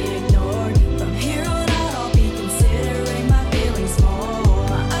shouldn't be ignored. From here on out I'll be considering my feelings more.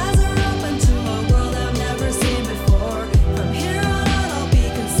 My eyes are open to a world I've never seen before. From here on out I'll be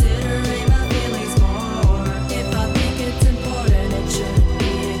considering my feelings more. If I think it's important, it shouldn't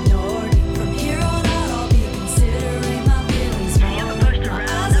be ignored. From here on out I'll be considering my feelings more. My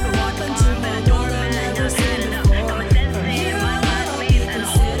eyes are open to a world I've never seen before. From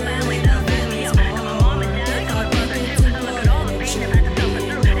here on out I'll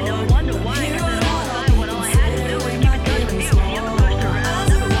be considering my feelings more. If I think it's important, it shouldn't be ignored. From here on out I'll be considering my feelings more. My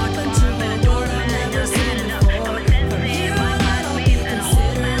eyes are open to a world I've never seen before. From here on out I'll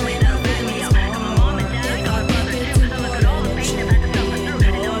be considering my feelings more. If I think it's important, it shouldn't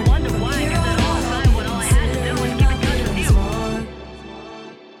be ignored. From here on out I'll be considering my feelings more.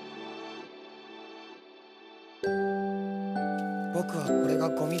 僕はこれが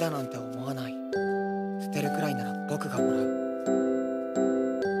ゴミだなんて思わない。捨てるくらいなら僕がもらう。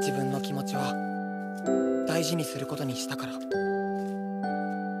自分の気持ちは大事にすることにしたから。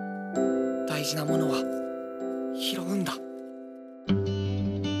大事なものは拾うんだ。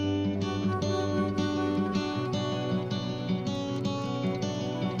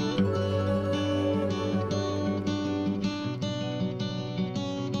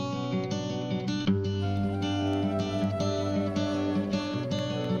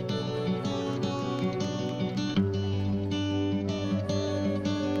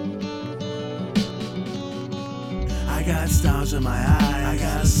I got stars in my eyes, I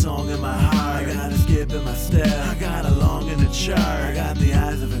got a song in my heart, I got a skip in my step, I got a long in the chart, I got the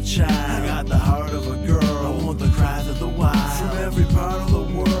eyes of a child, I got the heart of a girl, I want the cries of the wild. From every part of the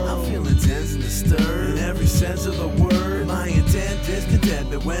world, I'm feeling tense and disturbed, in every sense of the word. My intent is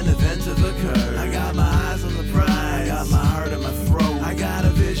contentment when events have occurred. I got my eyes on the prize, I got my heart in my throat, I got a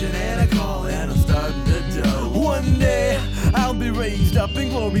vision and a calling, and I'm starting to dope. One day I'll be raised raised up in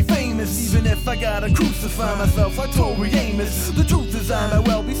glory, famous. Even if I gotta crucify myself like Tori Amos. The truth is I might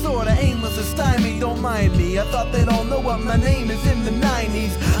well be sorta aimless or stymied. Don't mind me, I thought they'd all know what my name is in the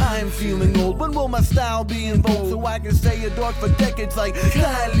 90s. I'm feeling old, when will my style be in vogue? So I can stay adored for decades like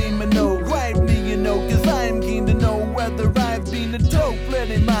Kylie Minogue. Write me, you know, cause I'm keen to know whether I've been a dope,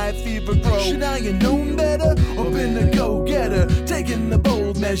 letting my fever grow. Should I have known better, or been a go-getter? Taking the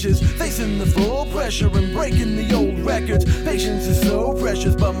bold measures, facing the full pressure and breaking the old records. Patience is so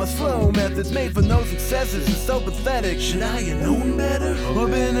precious, but my slow methods made for no successes is so pathetic. Should I have known better, or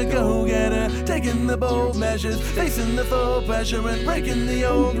been a go-getter? Taking the bold measures, facing the full pressure and breaking the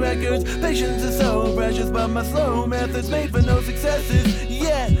old records. Patience is so precious, but my slow methods made for no successes.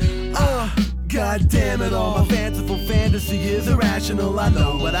 Yeah, God damn it all, my fanciful fantasy is irrational, I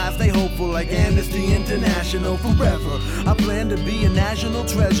know, but I stay hopeful like Amnesty International forever. I plan to be a national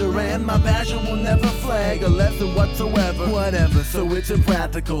treasure, and my passion will never flag a lesson whatsoever. Whatever, so it's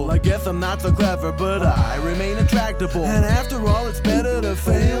impractical, I guess I'm not so clever, but I remain intractable. And after all, it's better to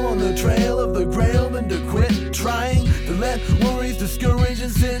fail on the trail of the grail than to quit trying to let worries discourage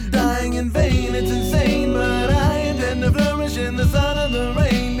and sit dying in vain. It's insane, but I intend to flourish in the sun and the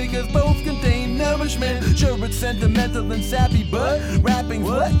rain, because both contain nourishment. Sure, it's sentimental and sappy, but rapping's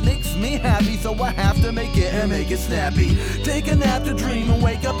what makes me happy, so I have to make it and make it snappy. Take a nap to dream and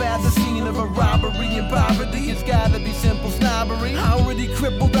wake up at the scene of a robbery and poverty. It's gotta be simple snobbery. Already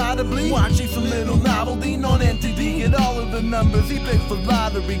crippled audibly, watching some little novelty, non-entity. Get all of the numbers, he plays for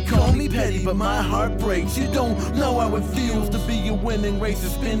lottery. Call me petty, but my heart breaks. You don't know how it feels to be a winning racer,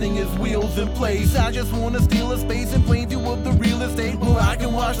 spinning his wheels in place. I just wanna steal a space and plain view of the real estate, where I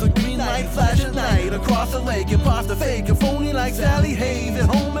can watch the green light flash at night across the lake and pasta fake a phony like Sally Hayes at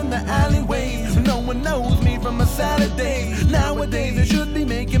home in the alleyways. No one knows me from a salad day. Nowadays I should be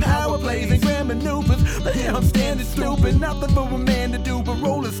making power plays and grand maneuvers, but here I'm standing stupid. Nothing for a man to do but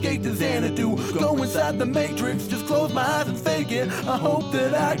roller skate to Xanadu. Go inside the matrix, just close my eyes and fake it. I hope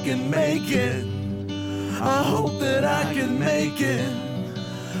that I can make it. I hope that I can make it.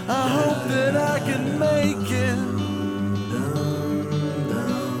 I hope that I can make it.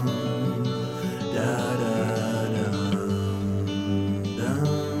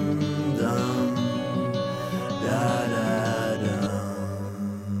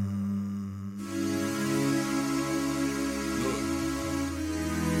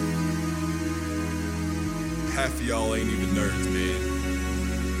 Half of y'all ain't even nerds, man.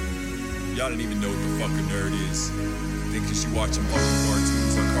 Y'all don't even know what the fuck a nerd is. Think cause you watching fucking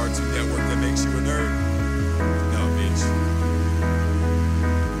cartoons on Cartoon Network that makes you a nerd? No, bitch.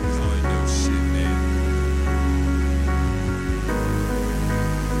 Y'all ain't know shit, man.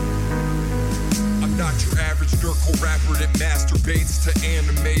 I'm not your average nerdcore rapper that masturbates to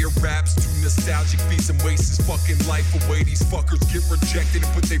anime or raps to nostalgic beats and wastes his fucking life away. These fuckers get rejected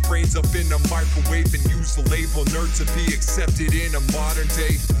and put their brains up in a microwave and use the label nerd to be accepted in a modern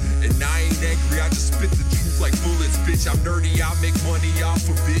day. And I ain't angry, I just spit the truth like bullets, bitch. I'm nerdy, I make money off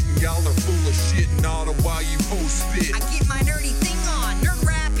of it, and y'all are full of shit and all the while you hoes spit. I get my nerdy thing on. Nerd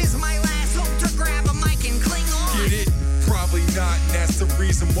rap is my last hope to grab a mic and cling on. Get it? Probably not, and that's the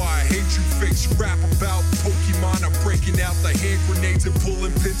reason why I hate you fakes. You rap about Pokemon, I'm breaking out the hand grenades and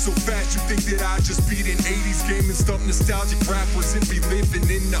pulling pins so fast. You think that I just beat an 80s game and stump nostalgic rappers and be living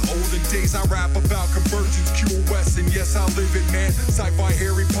in the olden days. I rap about convergence, QoS, and yes, I live it, man. Sci-fi,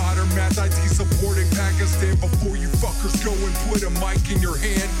 Harry Potter, math, IT supporting Pakistan. Before you fuckers go and put a mic in your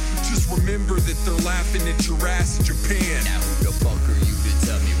hand, just remember that they're laughing at your ass in Japan. Now who the fuck are you to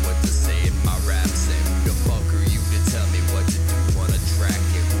tell me what to say in my raps? And who the fuck are you to tell me what to do on a track?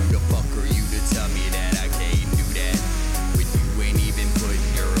 And who the fuck are you to tell me that I can't do that when you ain't even putting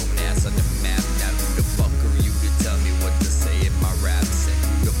your own ass on the map? Now who the fuck are you to tell me what to say in my raps? And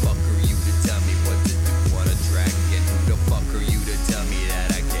who the fuck are you to tell me what to do on a track? And who the fuck are you to tell me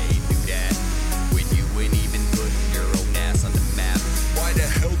that I can't do that when you ain't even putting your own ass on the map? Why the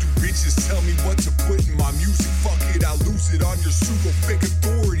hell do bitches tell me what to put in my music? Fuck it, I lose it on your pseudo fake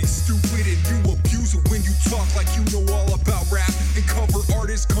authority. Stupid, and you abuse it when you talk like you know all about rap. And cover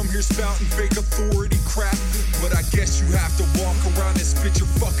artists come here spouting fake authority crap. But I guess you have to walk around and spit your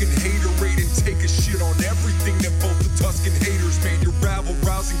fucking haterade and take a shit on everything that both the Tuscan haters made. Your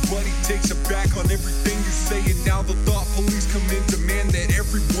rabble-rousing buddy takes you back on everything you say, and now the thought police come in, demand that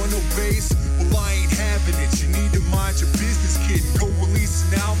everyone obeys. Well, I ain't having it. You need to mind your business, kid, and go release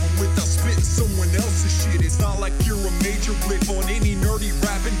an album without spitting someone else's shit. It's not like you're a major blip on any nerdy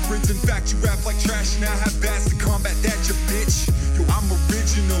rapping grids. In fact, you rap like trash and I have bats to combat that, you bitch. Yo, I'm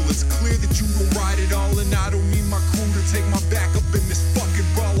original. It's clear that you gon' ride it all, and I don't need my crew to take my back up in this fucking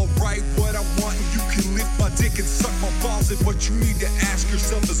ball. I'll write what I want, and you can lift my dick and suck my balls. But you need to ask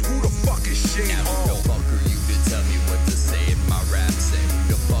yourself is who the fuck is Shane Now Hall? who the fuck are you to tell me what to say in my raps? And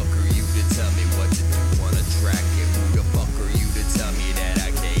who the fuck are you to tell me what to do on a track? And who the fuck are you to tell me that I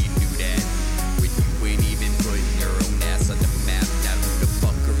can't do that? When you ain't even putting your own ass on the map. Now who the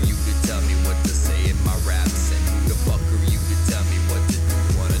fuck are you to tell me what to say in my raps? And who the fuck are you to tell me what to do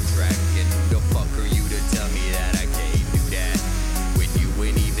on a track? And who the fuck are you to tell me that I can't do that? When you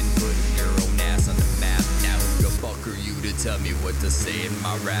ain't even putting your own ass on the map. Now who the fuck are you to tell me what to say in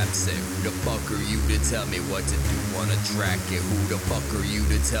my raps? And who the fuck are you to tell me what to do on a track? And who the fuck are you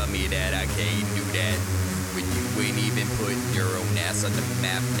to tell me that I can't do that? When you ain't even putting your own ass on the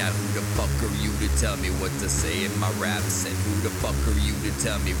map. Now who the fuck are you to tell me what to say in my raps? And who the fuck are you to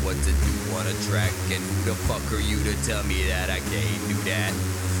tell me what to do on a track? And who the fuck are you to tell me that I can't do that?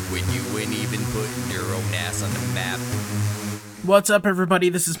 When you ain't even putting your own ass on the map. What's up, everybody?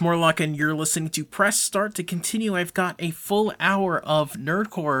 This is Morlock, and you're listening to Press Start to Continue. I've got a full hour of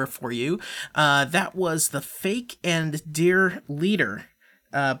nerdcore for you. That was The Fake and Dear Leader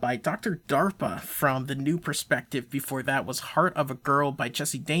by Dr. DARPA from The New Perspective. Before that was Heart of a Girl by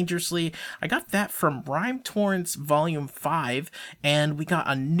Jesse Dangerously. I got that from Rhyme Torrents Volume 5, and we got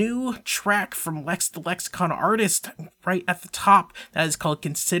a new track from Lex the Lexicon Artist right at the top that is called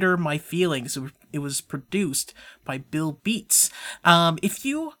Consider My Feelings. It was produced by Bill Beats. If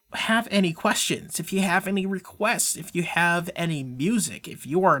you have any questions, if you have any requests, if you have any music, if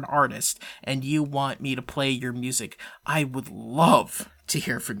you are an artist and you want me to play your music, I would love to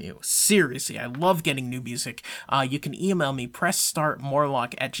hear from you. Seriously, I love getting new music. You can email me,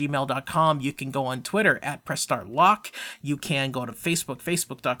 pressstartmorlock@gmail.com. You can go on Twitter @pressstartlock. You can go to Facebook,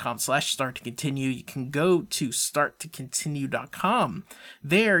 facebook.com/starttocontinue. You can go to starttocontinue.com.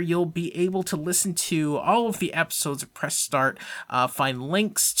 There, you'll be able to listen to all of the episodes of Press Start, find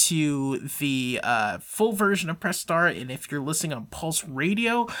links to the full version of Press Start, and if you're listening on Pulse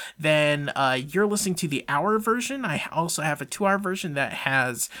Radio, then you're listening to the hour version. I also have a 2-hour version that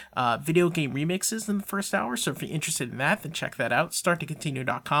has video game remixes in the first hour, so if you're interested in that, then check that out,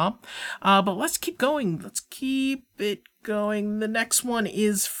 starttocontinue.com. But let's keep going. Let's keep it going. The next one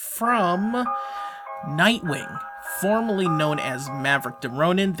is from Nightwing, formerly known as Maverick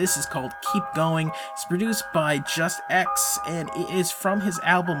DeRonin. This is called Keep Going. It's produced by Just X, and it is from his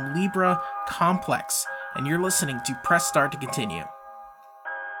album Libra Complex. And you're listening to Press Start to Continue.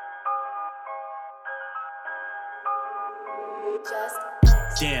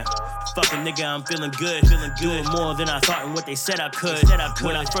 Damn, fucking nigga, I'm feeling good. Doing more than I thought and what they said I could.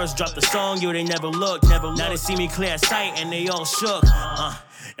 When I first dropped the song, yo, they never looked. Now they see me clear sight and they all shook.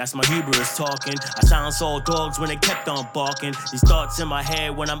 That's my hubris talking. I silenced all dogs when they kept on barking. These thoughts in my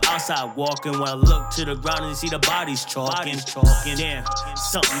head when I'm outside walking. When I look to the ground and see the bodies chalking. Damn,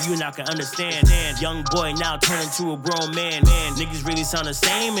 something you not can understand. Young boy now turning to a grown man. Niggas really sound the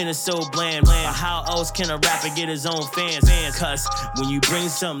same and it's so bland. But how else can a rapper get his own fans? Cause when you bring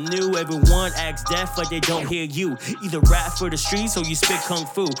something new, everyone acts deaf like they don't hear you. Either rap for the streets or you spit kung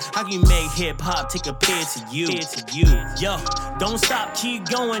fu. How can you make hip-hop take a peer to you? Yo, don't stop, keep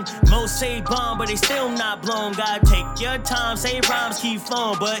going. Most say bomb, but they still not blown. Gotta take your time, say rhymes, keep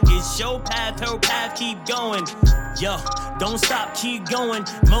flowing. But it's your path, her path, keep going. Yo, don't stop, keep going.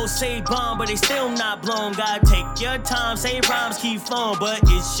 Most say bomb, but they still not blown. Gotta take your time, say rhymes, keep flowing. But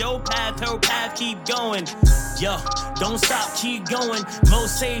it's your path, her path, keep going. Yo, don't stop, keep going.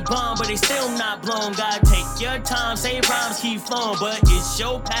 Most say bomb, but they still not blown. Gotta take your time, say rhymes, keep flowing. But it's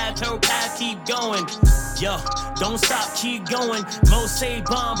your path, her path, keep going. Yo, don't stop, keep going. Most say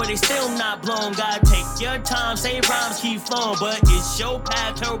bomb, but they still not blown. Gotta take your time, say rhymes, keep flowing. But it's your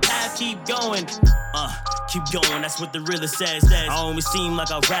path, her path, keep going. Keep going, that's what the realist says. I always seem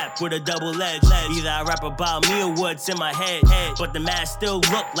like I rap with a double edge. Either I rap about me or what's in my head. But the mask still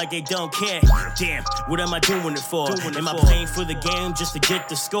look like they don't care. Damn, what am I doing it for? Am I playing for the game just to get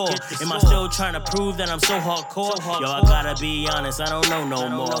the score? Am I still trying to prove that I'm so hardcore? Yo, I gotta be honest, I don't know no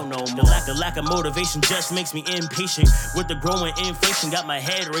more. The lack of motivation just makes me impatient. With the growing inflation, got my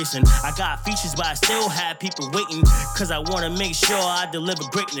head racing. I got features, but I still have people waiting. Cause I wanna make sure I deliver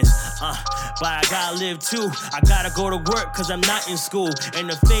greatness. But I gotta live too. I gotta go to work cause I'm not in school. And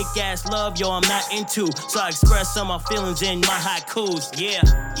the fake ass love, yo, I'm not into. So I express all my feelings in my haikus. Yeah,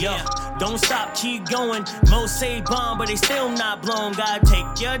 yo, don't stop, keep going. Most say bomb, but they still not blown. Gotta take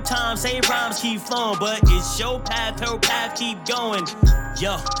your time, say rhymes, keep flowing. But it's your path, her path, keep going.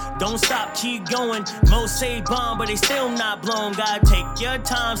 Yo, don't stop, keep going. Most say bomb, but they still not blown. Gotta take your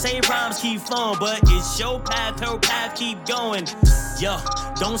time, say rhymes keep flowing, but it's your path, her path keep going. Yo,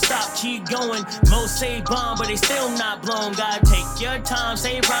 don't stop, keep going. Most say bomb, but they still not blown. Gotta take your time,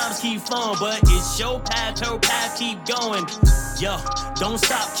 say rhymes keep flowing, but it's your path, her path keep going. Yo, don't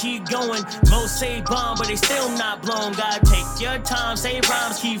stop, keep going. Most say bomb, but they still not blown. Gotta take your time, say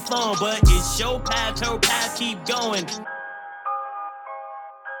rhymes keep flowing, but it's your path, her path keep going.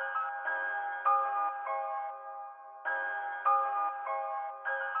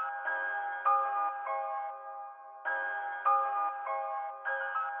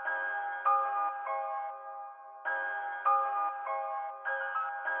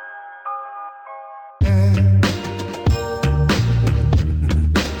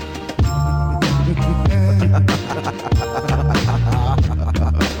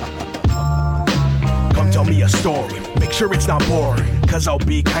 Come tell me a story, make sure it's not boring, cause I'll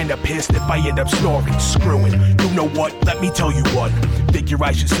be kinda pissed if I end up snoring. Screw it, you know what, let me tell you one. Figure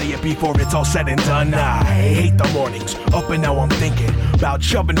I should say it before it's all said and done. I hate the mornings, up and now I'm thinking about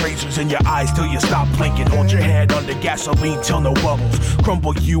shoving razors in your eyes till you stop blinking. Hold your head under gasoline till no bubbles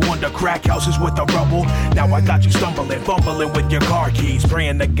crumble you under crack houses with the rubble. Now I got you stumbling, fumbling with your car keys,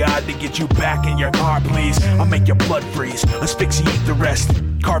 praying to God to get you back in your car, please. I'll make your blood freeze, asphyxiate the rest.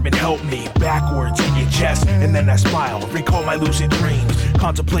 Carbon help me backwards in your chest, and then I smile, recall my lucid dreams,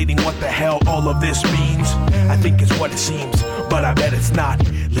 contemplating what the hell all of this means. I think it's what it seems, but I bet it's not.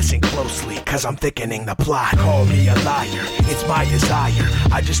 Listen closely, cause I'm thickening the plot. Call me a liar, it's my desire.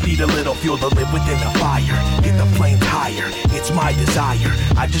 I just need a little fuel to live within the fire. Get the flames higher, it's my desire.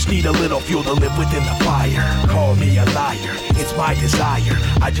 I just need a little fuel to live within the fire. Call me a liar, it's my desire.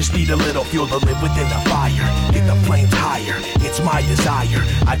 I just need a little fuel to live within the fire. Get the flames higher, it's my desire.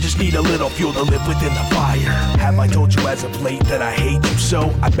 I just need a little fuel to live within the fire. Have I told you as of late that I hate you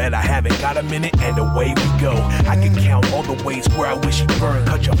so? I bet I haven't. Got a minute and away we go. I can count all the ways where I wish you burned.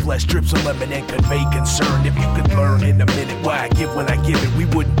 Cut your flesh, strip some lemon and convey concern. If you could learn in a minute why I give when I give it, we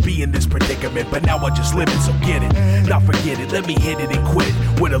wouldn't be in this predicament. But now I just live it, so get it. Not forget it, let me hit it and quit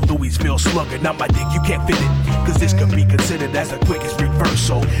it. With a Louisville slugger, not my dick, you can't fit it. Cause this could be considered as the quickest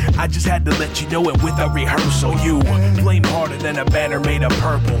reversal. I just had to let you know it with a rehearsal. You flame harder than a banner made of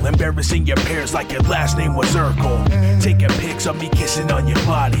purple, embarrassing your peers like your last name was Urkel. Taking pics of me kissing on your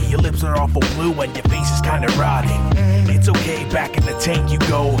body. Your lips are awful blue and your face is kinda rotting. It's okay, back in the tank you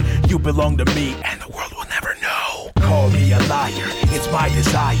go. You belong to me and the world will never know. Call me a liar, it's my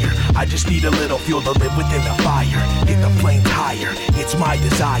desire. I just need a little fuel to live within the fire. Get the flames higher, it's my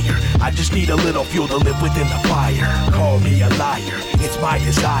desire. I just need a little fuel to live within the fire. Call me a liar, it's my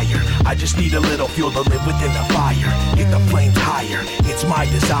desire. I just need a little fuel to live within the fire. Get the flames higher, it's my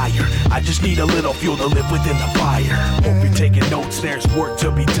desire. I just need a little fuel to live within the fire. Hope you're taking notes, there's work to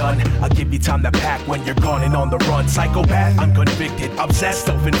be done. I'll give you time to pack when you're gone and on the run. Psychopath, unconvicted, obsessed,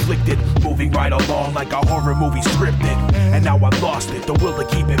 self-inflicted, moving right along like a horror movie scripted. And now I've lost it, the will to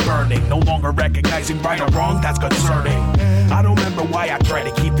keep it burning. No longer recognizing right or wrong, that's concerning. I don't remember why I try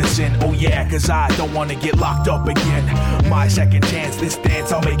to keep this in. Oh yeah, cause I don't wanna get locked up again. My second chance, this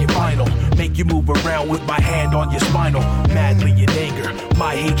dance, I'll make it final. Make you move around with my hand on your spinal. Madly in anger,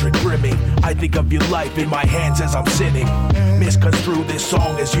 my hatred brimming. I think of your life in my hands as I'm sinning. Misconstrue this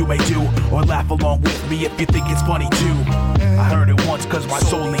song as you may do, or laugh along with me if you think it's funny too. I heard it once cause my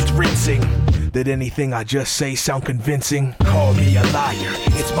soul needs rinsing. Did anything I just say sound convincing? Call me a liar,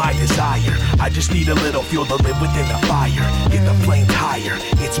 it's my desire. I just need a little fuel to live within the fire. Get the flames higher,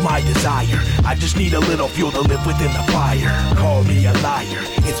 it's my desire. I just need a little fuel to live within the fire. Call me a liar,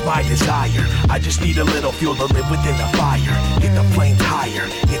 it's my desire. I just need a little fuel to live within the fire. Get the flames higher,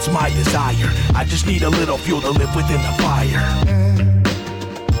 it's my desire. I just need a little fuel to live within the fire.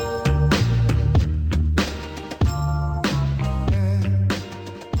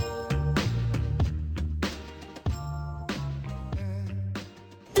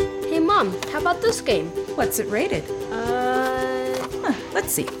 Mom, how about this game? What's it rated?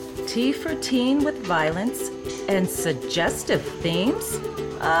 Let's see. T for teen with violence and suggestive themes?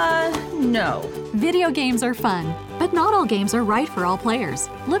 No. Video games are fun, but not all games are right for all players.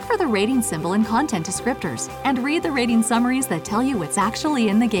 Look for the rating symbol in content descriptors and read the rating summaries that tell you what's actually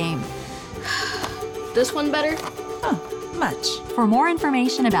in the game. This one better? Much. For more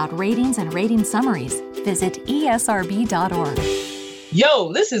information about ratings and rating summaries, visit esrb.org.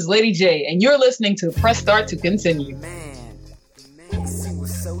 Yo, this is Lady J, and you're listening to Press Start to Continue. PC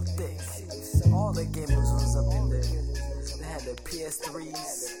was so thick. All the gamers was up in there. They had the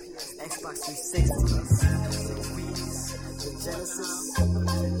PS3s, Xbox 360s, the Wii's, the Genesis,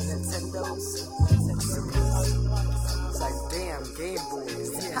 Nintendos, and Super. It's like, damn, gaming.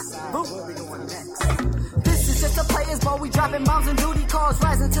 Where we going next? This is just a player's ball. We dropping bombs and duty calls,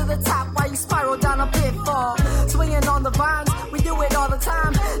 rising to the top while you spiral down a pitfall. Swinging on the vines, we do it all the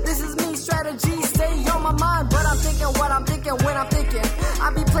time. This is me, strategy, stay on my mind. But I'm thinking what I'm thinking when I'm thinking.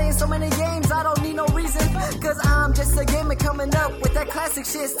 I be playing so many games, I don't need no reason. Cause I'm just a gamer coming up with that classic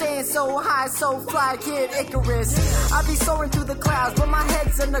shit. Staying so high, so fly, kid Icarus. I be soaring through the clouds, but my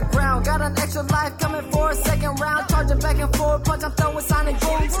head's in the ground. Got an extra life coming for a second round. Charging back and forth, punch, I'm throwing sonic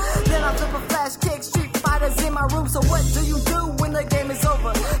booms. Then I flip a flash kick, Street Fighters in my room. So what do you do when the game is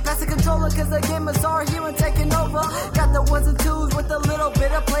over? Pass the controller cause the gamers are here and taking over. Got the ones and twos with a little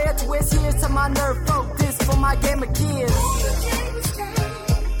bit of player twist. Here's to my nerve focus for my gamer kids.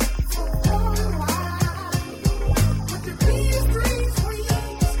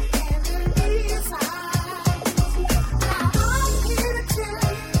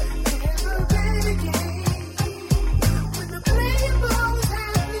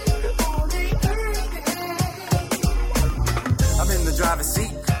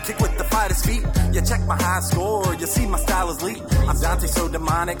 Seat, kick with the fighter's feet. You check my high score, you see my style is elite. I'm Dante, so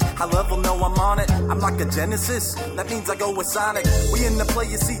demonic, high level, know I'm on it. I'm like a Genesis, that means I go with Sonic. We in the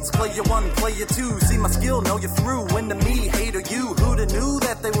player seats, player one, player two. See my skill, know you through. Into me, hate or you. Who'da knew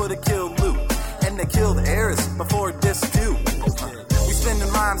that they would've killed Luke? And they killed Ares before this too. We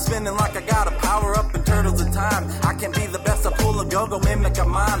spinning rhymes, spinning like I got a power up in Turtles in Time. I can be the best, I pull a go-go, mimic a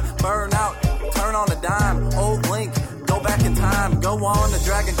mime. Burn out, turn on a dime. Old Link, go back in time, go on a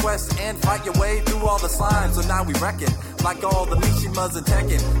Dragon Quest and fight your way through all the slime. So now we reckon, like all the Mishimas and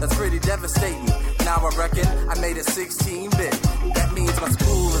Tekken. That's pretty devastating. Now I reckon I made it 16-bit. That means my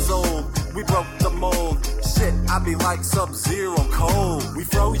school is old. We broke the mold. Shit, I be like Sub-Zero cold. We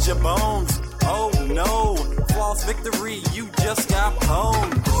froze your bones. Oh no, false victory. You just got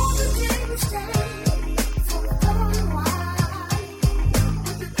pwned.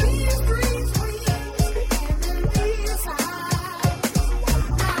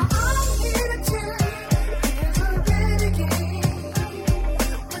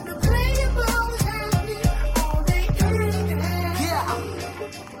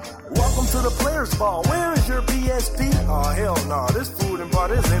 To the players ball, where is your PSP? Oh hell no, this food and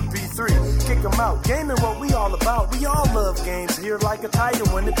bar is MP3. Kick 'em out, gaming what we all about. We all love games here like a tiger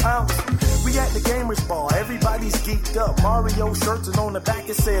when it pounds. We at the gamers ball, everybody's geeked up. Mario shirts and on the back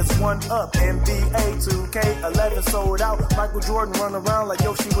it says 1UP. NBA 2K11 sold out. Michael Jordan run around like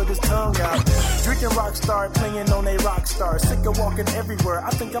Yoshi with his tongue out. Drinking Rockstar, playing on a Rockstar. Sick of walking everywhere, I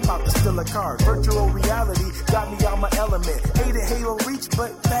think I'm about to steal a car. Virtual reality got me out my element. Hated Halo Reach,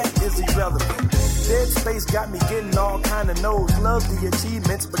 but that is irrelevant. Dead Space got me getting all kind of no's. Love the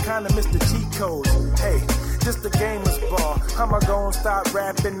achievements, but kind of miss the cheat codes. Hey, just the gamer's ball. How am I gonna stop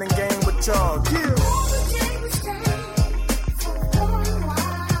rapping and game with y'all? Yeah.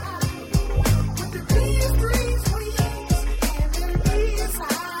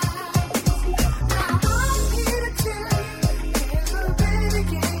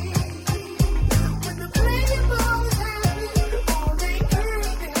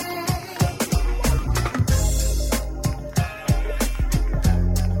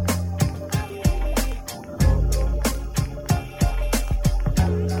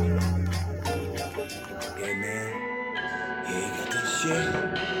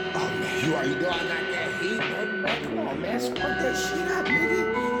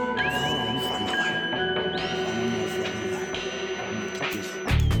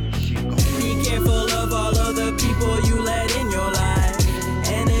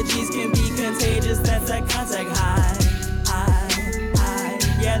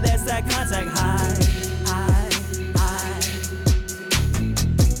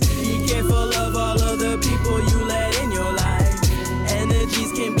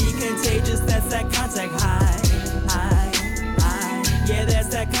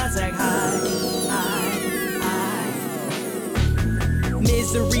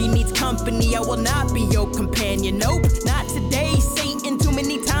 Misery needs company, I will not be your companion. Nope, not today, Satan. Too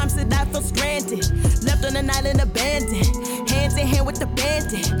many times that I felt stranded, left on an island abandoned, hands in hand with the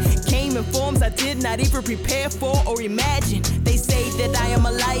bandit. Came in forms I did not even prepare for or imagine. They say that I am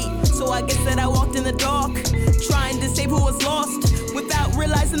a light, so I guess that I walked in the dark, trying to save who was lost, without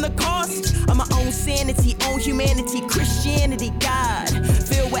realizing the cost of my own sanity, own humanity, Christianity, God.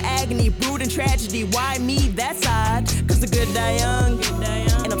 Filled with agony, brood and tragedy. Why me? That's odd, cause the good die young,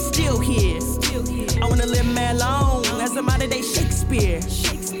 and I'm still here. I wanna live man long as a modern day Shakespeare.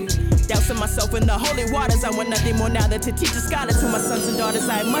 Dousing myself in the holy waters, I want nothing more now than to teach a scholar to my sons and daughters.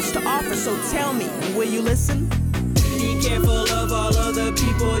 I have much to offer, so tell me, will you listen? Be careful of all of the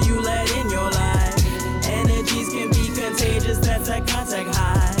people you let in your life. Energies can be contagious, that's that contact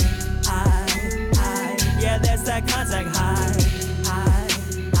high. Yeah, that's that contact high.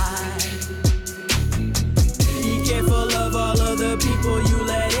 Be careful of all of the people you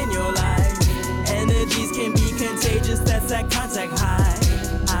let in your life. Energies can be contagious, that's that contact high.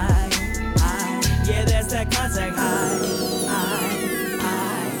 Yeah, that's that contact high.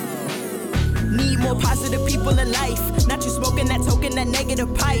 Need more positive people in life. Not you smoking that token, that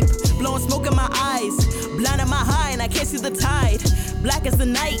negative pipe. Blowing smoke in my eyes. Blind in my high and I can't see the tide. Black as the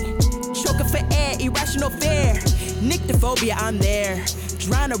night. Choking for air, irrational fear. Nyctophobia, I'm there.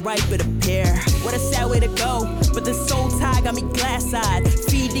 Trying to write but a pair. What a sad way to go. But the soul tie got me glass-eyed.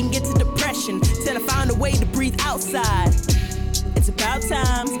 Feeding into depression till I found a way to breathe outside. It's about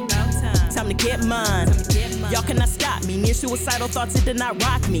time. Time to get mine. Y'all cannot stop me. Near suicidal thoughts, it did not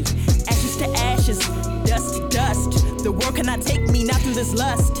rock me. Ashes to ashes, dust to dust. The world cannot take me, not through this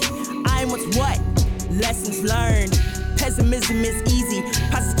lust. I am what's what? Lessons learned. Pessimism is easy,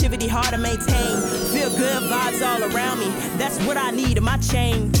 positivity hard to maintain. Feel good vibes all around me, that's what I need in my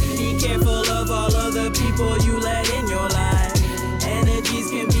chain. Be careful of all of the people you let in your life.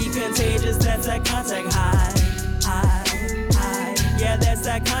 Energies can be contagious, that's that contact high. Yeah, that's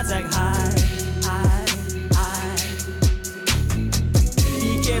that contact high.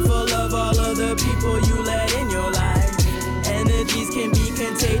 Be careful of all of the people you let in your life. Energies can be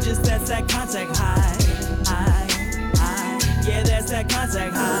contagious, that's that contact high. Yeah, that's that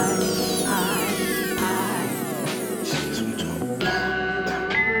contact high.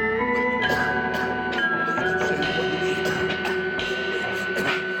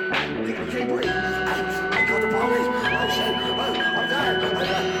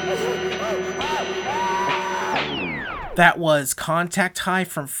 That was Contact High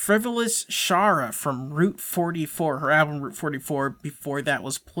from Frivolous Shara from Route 44, her album Route 44. Before that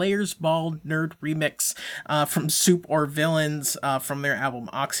was Players Ball Nerd Remix from Soup or Villains from their album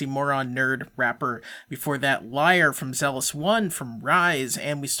Oxymoron Nerd Rapper. Before that, Liar from Zealous One from Rise.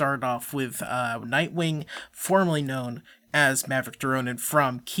 And we started off with Nightwing, formerly known as Maverick Duronin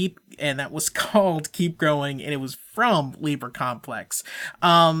from and that was called Keep Growing, and it was from Libra Complex.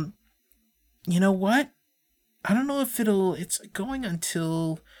 You know what? I don't know if it's going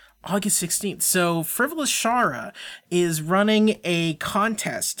until August 16th. So Frivolous Shara is running a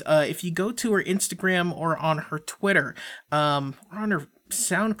contest. If you go to her Instagram or on her Twitter, or on her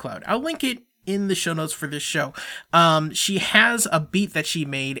SoundCloud, I'll link it in the show notes for this show. She has a beat that she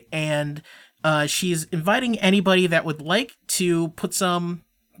made, and she's inviting anybody that would like to put some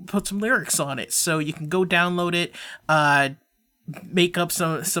lyrics on it. So you can go download it, make up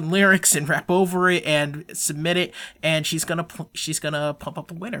some lyrics and rap over it and submit it, and she's gonna pump up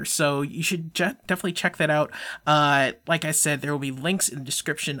a winner. So you should definitely check that out. Like I said, there will be links in the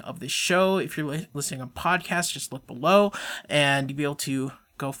description of the show. If you're listening on podcast, just look below and you'll be able to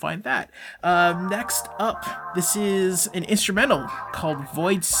go find that. Next up, this is an instrumental called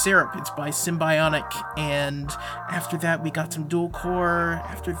Void Syrup. It's by Symbionic. And after that, we got some dual core.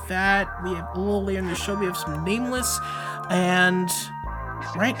 After that, we have a little later in the show, we have some Nameless. And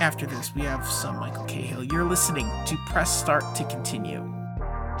right after this, we have some Michael Cahill. You're listening to Press Start to Continue.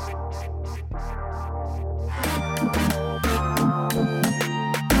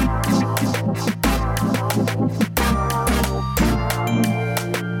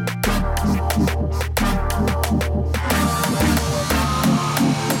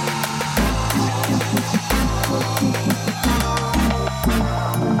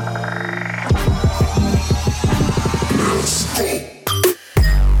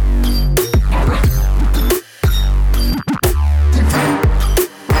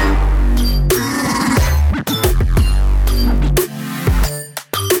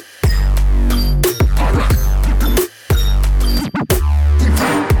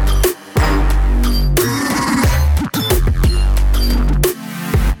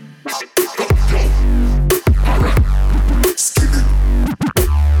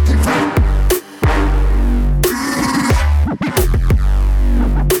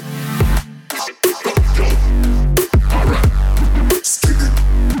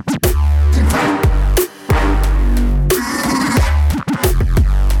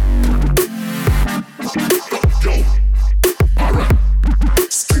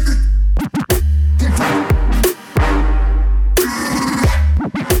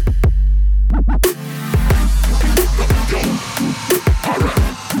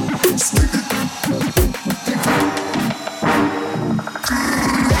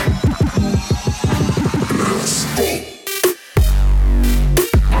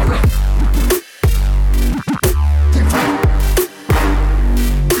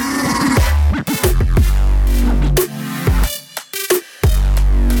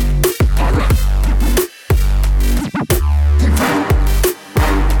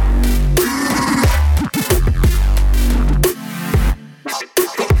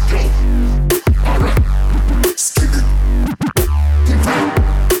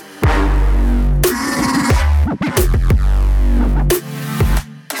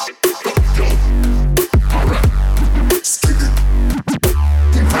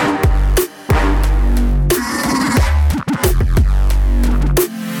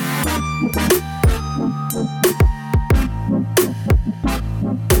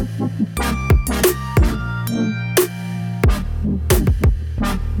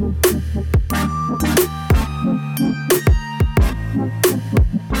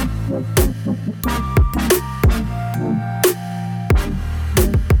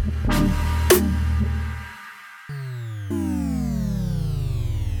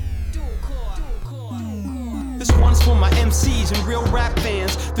 rap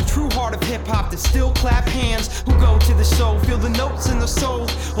fans, the true heart of hip-hop that still clap hands, who go to the show, feel the notes in their soul,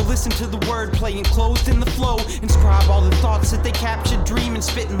 or listen to the wordplay enclosed in the flow, inscribe all the thoughts that they captured, dreaming,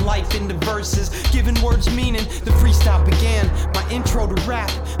 spitting life into verses, giving words meaning. The freestyle began, my intro to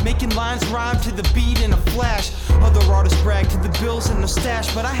rap, making lines rhyme to the beat in a flash. Other artists brag to the bills in the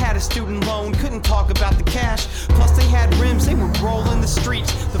stash, but I had a student loan, couldn't talk about the cash. Plus they had rims, they would roll in the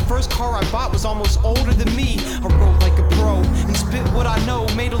streets. The first car I bought was almost older than me. I wrote like a pro and spit what I know.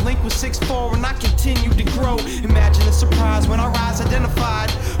 Made a link with 6'4" and I continued to grow. Imagine the surprise when our eyes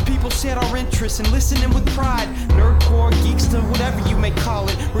identified. People shared our interests and listening with pride. Nerdcore, geekster, whatever you may call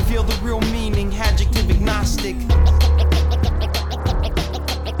it, reveal the real meaning, adjective agnostic.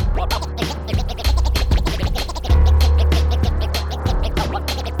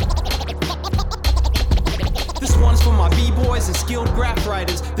 This one's for my b-boys and skilled graph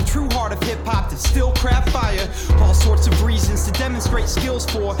writers, the true heart of hip-hop that still craft fire. All sorts of reasons to demonstrate skills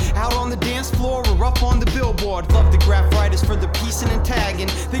for, out on the dance floor or up on the billboard. Love the graph writers for the piecing and tagging.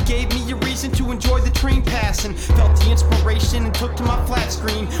 They gave me a reason to enjoy the train passing. Felt the inspiration and took to my flat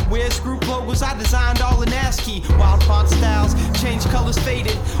screen. Where's group logos I designed all in ASCII. Wild font styles, change colors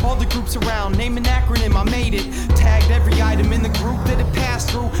faded. All the groups around, name an acronym, I made it. Tagged every item in the group that it passed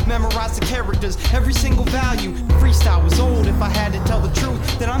through. Memorized the characters, every single value. Freestyle was old if I had to tell the truth.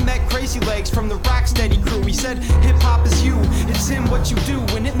 Then I met Crazy Legs from the Rocksteady crew. He said, hip-hop is you, it's in what you do.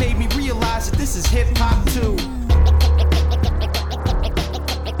 And it made me realize that this is hip-hop too.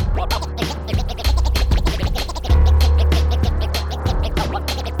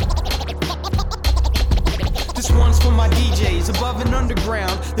 This one's for my DJs above and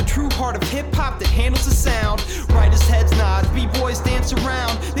underground, the true heart of hip-hop that handles the sound. Writers' heads nod, b-boys dance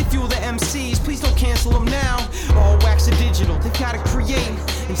around. They fuel the MCs, please don't cancel them now. All wax or digital, they've gotta create,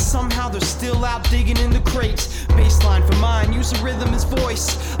 and somehow they're still out digging in the crates. Bassline for mine, use the rhythm as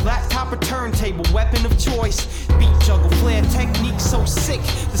voice. Laptop or turntable, weapon of choice. Beat juggle, flair, technique so sick.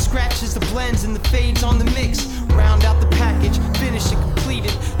 The scratches, the blends, and the fades on the mix. Round out the package, finish it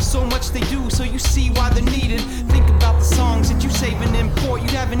completed. So much they do, so you see why they're needed. Think about the songs that you save and import.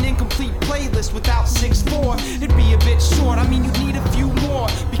 You'd have an incomplete playlist without 6'4". It'd be a bit short, I mean you'd need a few more.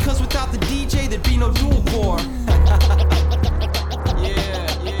 Because without the DJ there'd be no dual core.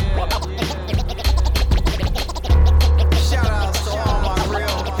 Shout-outs to all my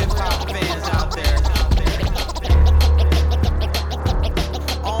real hip-hop fans out there.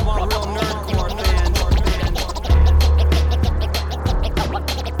 All my real nerdcore fans.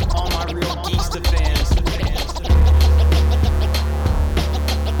 All my real geekster fans.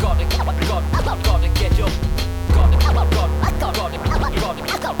 Gotta get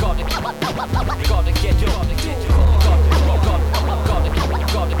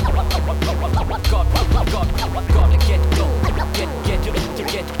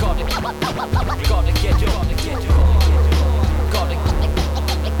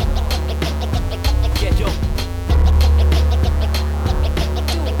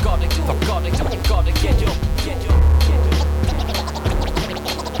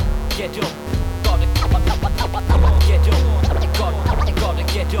your. Gotta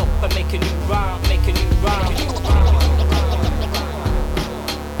get your. But make a new rhyme, make a new rhyme.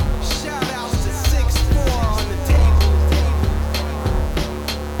 Shout outs to 6'4" on the table.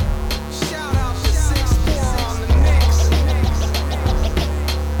 Shout out to 6'4" on the mix.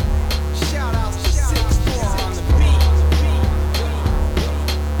 Shout outs to 6'4" on the beat.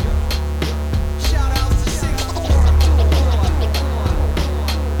 Shout outs to 6'4".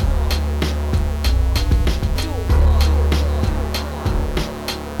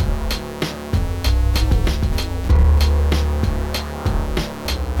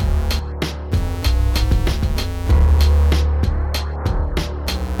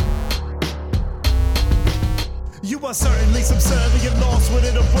 You are certainly subservient, lost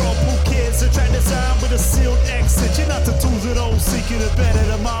within a whirlpool. Kids are trying to sign with a sealed exit. You're not the tools of those seeking a better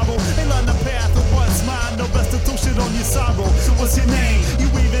tomorrow. They line the path of what's mine, no restitution on your sorrow. So what's your name? You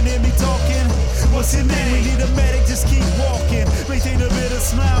even hear me talking? What's your name? We need a medic, just keep walking. Maintain a bit of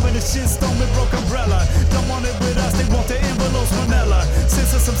smile when the shit's storm with broke umbrella. Don't want it with us, they want the envelopes vanilla.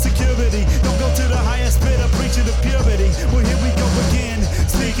 Sense of some security, don't go to the highest bidder, preaching the purity. Well, here we go again,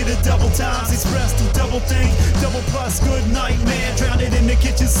 speaking of double times, expressed through double think, double plus good nightmare. Drowned it in the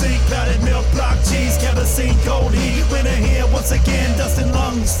kitchen sink, powdered milk, block cheese, kerosene, cold heat. Winter here once again, dust and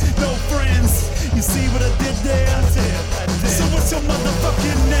lungs, no friends. You see what I did there? I did. So what's your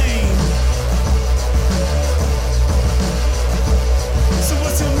motherfucking name? So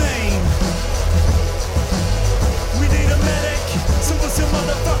what's your name? We need a medic. So what's your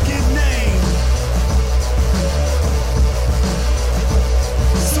motherfucking name?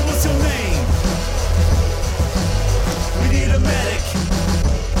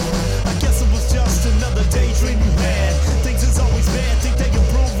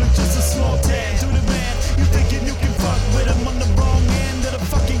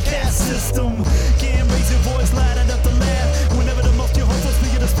 system. Can't raise your voice loud enough to laugh. Whenever the most you hope for,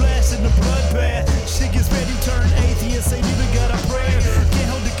 speaking of splash in the bloodbath. Shit gets ready, turn atheist, ain't even got a prayer. Can't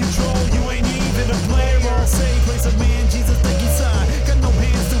hold the control, you ain't even a player. All say, place a man, Jesus think he's signed. Got no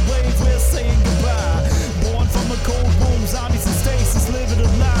hands to wave, we're saying goodbye. Born from a cold womb, zombies and stasis, living a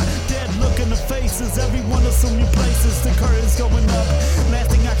lie. Dead look in the faces, everyone assume your places. The curtain's going up.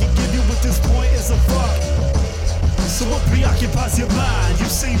 Last thing I can give you at this point is a fuck. So what preoccupies your mind? You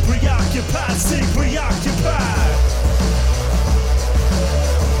seem preoccupied, seem preoccupied.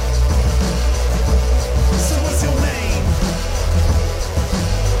 So what's your name?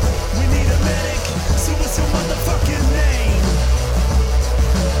 We need a medic. So what's your motherfucking name?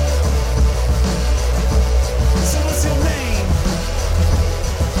 So what's your name?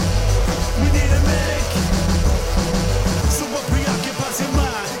 We need a medic. So what preoccupies your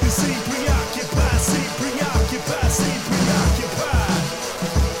mind? You seem preoccupied, seem preoccupied, seem preoccupied.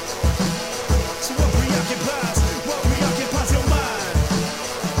 So what preoccupies your mind?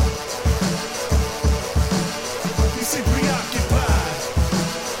 You seem preoccupied.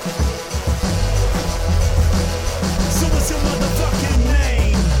 So what's your motherfucking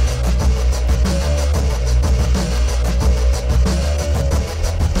name?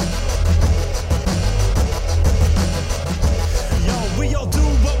 Yo, we all do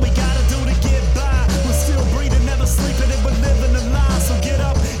what we gotta do to get by. We're still breathing, never sleeping, and we're living a lie. So get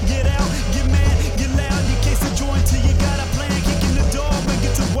up, get out, get mad, get loud. You can't sit joint till you got a plan. Kicking the door and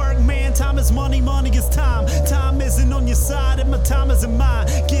get to work, man. Time is money, money is time. Time isn't on your side, and my time isn't mine.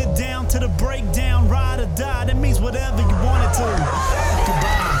 Get down to the breakdown, ride or die. That means whatever you want it to.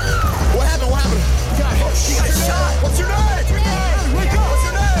 Goodbye. What happened? What happened? You got hit. She got shot. What's your name? Wake up. What's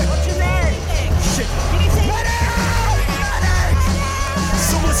your name? What's your name? Shit.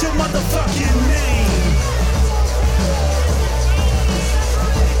 So what's your motherfucking name?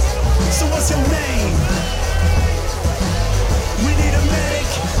 So what's your name? We need a medic.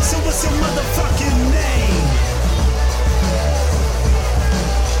 So what's your motherfucking name?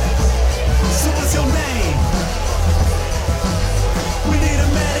 So what's your name? We need a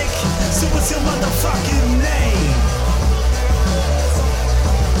medic. So what's your motherfucking name?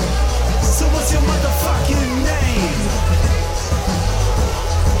 So what's your motherfucking name?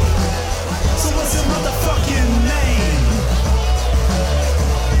 So what's your motherfucking name?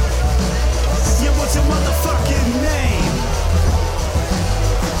 Yeah, what's your motherfucking name?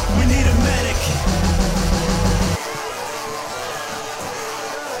 We need a medic.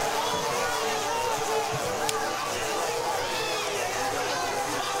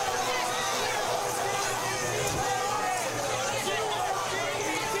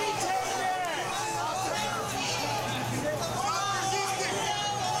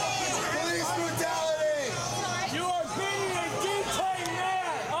 Police brutality! You are beating a detained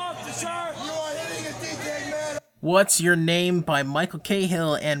man, officer! You are hitting a detained man! What's Your Name by Michael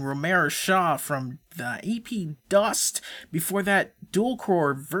Cahill and Romero Shaw from the EP Dust. Before that, Dual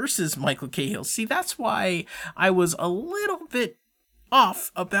Core versus Michael Cahill. See, that's why I was a little bit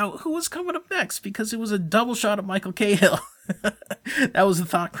off about who was coming up next, because it was a double shot of Michael Cahill. That was the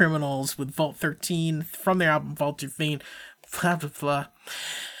Thought Criminals with Vault 13 from their album Vault 13. Blah, blah, blah.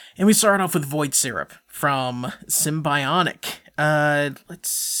 And we start off with Void Syrup from Symbionic. Let's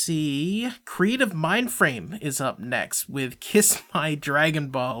see. Creative Mindframe is up next with Kiss My Dragon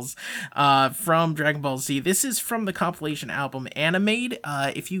Balls from Dragon Ball Z. This is from the compilation album Animade.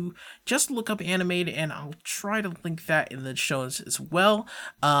 If you just look up Animade, and I'll try to link that in the shows as well.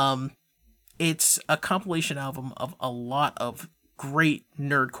 It's a compilation album of a lot of great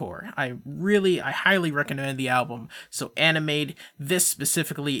nerdcore. I highly recommend the album. So Animade, this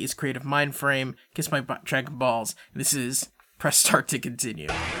specifically is Creative Mindframe, Kiss My Dragon Balls. This is Press Start to continue.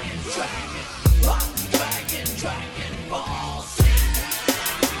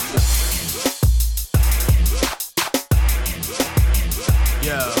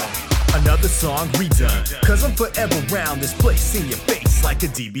 Yo, another song redone, cause I'm forever round this place in your face like a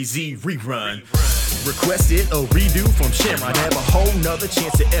DBZ rerun. Requested a redo from Shamrock, have a whole nother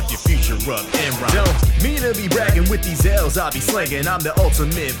chance to F your future up and right. Don't mean to be bragging with these L's I be slanging. I'm the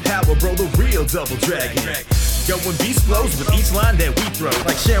ultimate power bro, the real double dragon. Going beast flows with each line that we throw.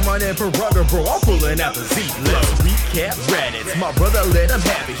 Like Shamrock and Peruga, bro, I'm pulling out the Z flow. Let's recap Raditz, my brother let him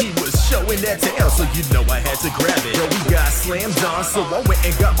have it. He was showing that tail, so you know I had to grab it. Yo, we got slammed on, so I went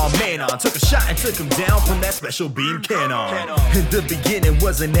and got my man on. Took a shot and took him down from that special beam cannon. In the beginning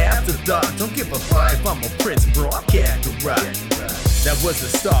was an afterthought. Don't give a fuck if I'm a prince, bro, I'm Kakarot. That was the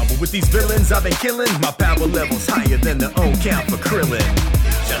start, but with these villains I've been killing, my power level's higher than the own count for Krillin.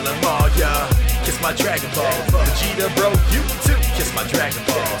 Tell them all, y'all, kiss my Dragon Ball. Vegeta, bro, you too, kiss my Dragon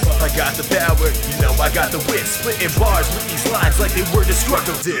Balls. I got the power, you know I got the wit. Splitting bars with these lines like they were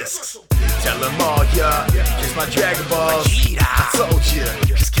destructo discs. Tell them all, yeah, kiss my Dragon Balls. I told ya,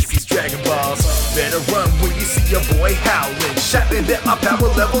 just kiss these Dragon Balls. Better run when you see your boy howling, shouting that my power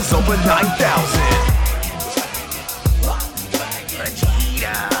level's over 9,000.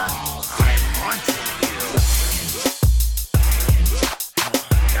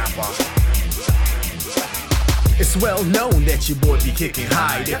 It's well known that your boy be kicking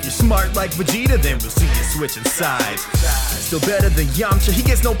hide. If you're smart like Vegeta, then we'll see you switching sides. Still better than Yamcha, he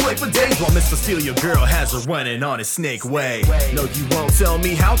gets no play for days, while Mr. Steal Your Girl has her running on his snake way. No, you won't tell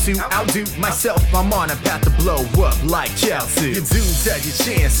me how to outdo myself. I'm on a path to blow up like Chelsea. Your dudes had your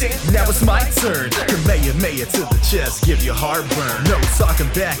chance, now it's my turn. Kamehameha to the chest, give you heartburn. No talking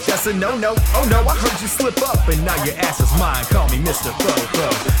back, that's a no-no. Oh no, I heard you slip up, and now your ass is mine. Call me Mr. Fofo.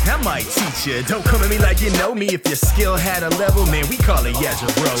 I might teach you, don't come at me like you know me. If your skill had a level, man, we call it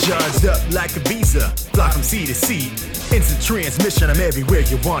Yajirobe. Charged up like a visa, fly from sea to sea. Instant transmission, I'm everywhere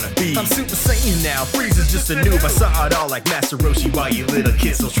you wanna be. I'm Super Saiyan now, Frieza's just a noob. I saw it all like Master Roshi while you little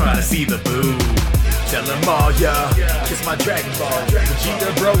kids still trying to see the boo. Tell them all, yeah, kiss my Dragon Ball.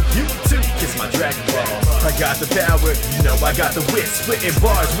 Vegeta, bro, you too, kiss my Dragon Ball. I got the power, you know I got the wit. Splitting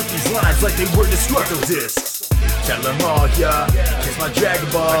bars with these lines like they were destructo discs. Tell them all, yeah, kiss my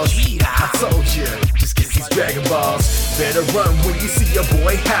Dragon Balls. I told ya, just kiss these Dragon Balls. Better run when you see your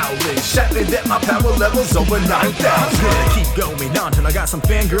boy howling, shouting that my power level's over 9,000. Keep going on till I got some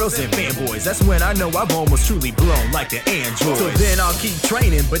fangirls and fanboys. That's when I know I've almost truly blown like the android. So then I'll keep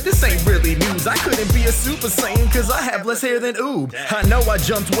training, but this ain't really news. I couldn't be a Super Saiyan cause I have less hair than Oob. I know I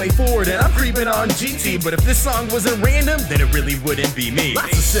jumped way forward and I'm creeping on GT, but if this song wasn't random, then it really wouldn't be me.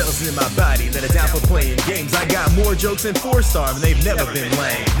 Lots of cells in my body that are down for playing games. I got more jokes than 4-star and they've never been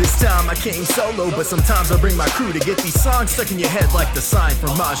lame. This time I came solo, but sometimes I bring my crew to get these songs stuck in your head like the sign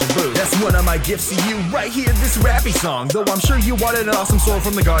from Majin Buu. That's one of my gifts to you right here, this rappy song. Though I'm sure you wanted an awesome sword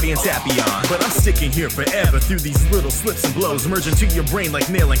from the Guardian Tapion, but I'm sticking here forever through these little slips and blows, merging to your brain like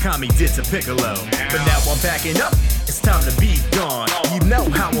Nail and Kami did to Piccolo. But now I'm backing up, it's time to be gone. You know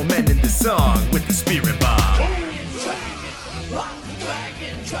how I'm ending this song with the Spirit Bomb.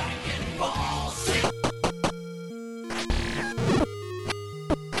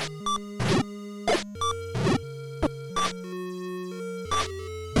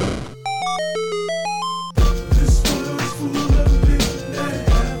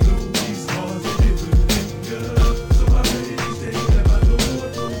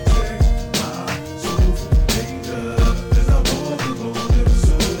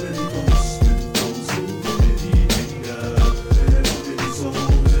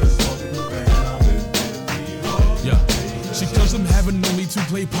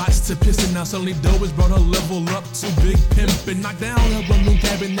 To pissing now suddenly dough has brought her level up to big pimpin'. Knocked down her balloon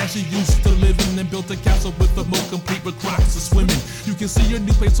cabin that she used to live in and built a castle with a more complete with Crocs to swimming. You can see your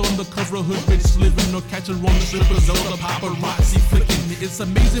new place on the cover of Hood Bitch living, or catch her on the strippers or the paparazzi flicking. It's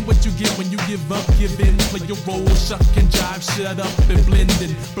amazing what you get when you give up, give in, play your role, shuck and jive, shut up and blend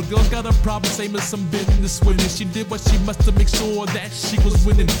in. But girl's got a problem, same as some business women. She did what she must to make sure that she was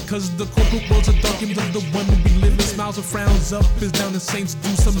winning, cause the corporate world's a dark image of the one who be living. Smiles or frowns, up is down, and saints do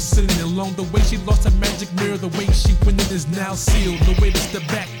some sinning. Along the way she lost her magic mirror, the way she winning is now sealed. No way to step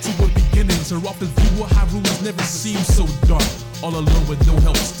back to her beginnings. Her office view of Hyrule has never seemed so dark. All alone with no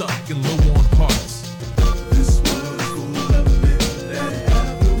help, stuck and low on hearts.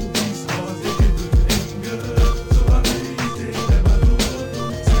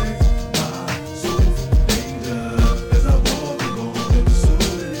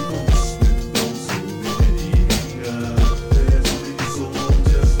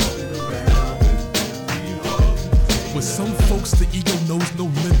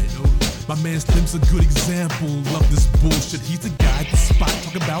 My man Slim's a good example of this bullshit. He's the guy at the spot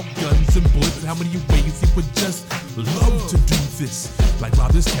talking about guns and bullets and how many ways he would just love to do this. Like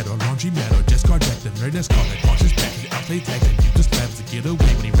rob this cat or laundromat or just carjack the very next car that crosses back to the outlay tax and you just grabs to get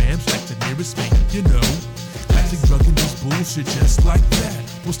away when he ramshacks the nearest bank, you know. Classic drug induced bullshit just like that.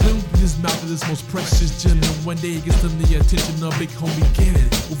 Well, Slim in his mouth is his most precious gem, and one day he gets them the attention of Big Homie Gannon.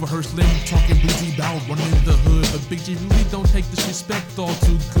 Overheard Slim talking boozy about running in the hood, but Big G really don't take disrespect all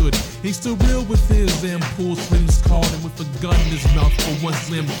too good. He's still real with his and pulls Slim's card, and with a gun in his mouth for one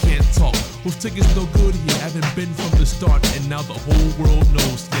Slim can't talk. With tickets no good, he haven't been from the start, and now the whole world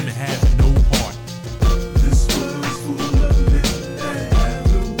knows Slim has no heart. This world's full of men that have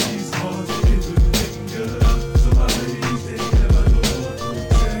no peace, hard to give a nigga. So my ladies, they never know what to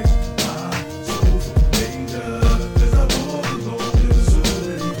take. My soul from danger, as I walk along, there's so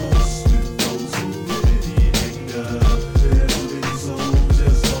many ghosts with those who really anger. There's so many souls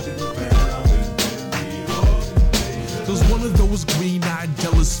just talking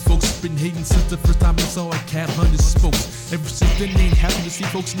hating since the first time he saw a cat hunt his spokes. Ever since then, they ain't happy to see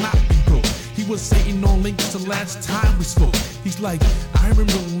folks not be broke. He was hating on Link the last time we spoke. He's like, I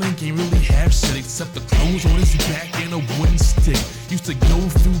remember Link ain't really have shit except the clothes on his back and a wooden stick. Used to go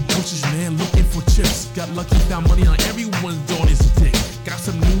through bushes, man, looking for chips. Got lucky, found money on everyone's on his dick. Got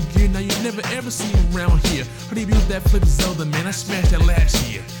some new gear, now you never ever see him around here. Heard he built that flip Zelda, man, I smashed that last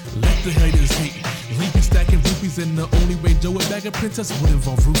year. Let the haters hate. Link be stacking rupees, and the only way Joe would bag a princess would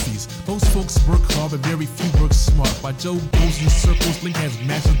involve roofies. Most folks work hard, but very few work smart. While Joe goes in circles, Link has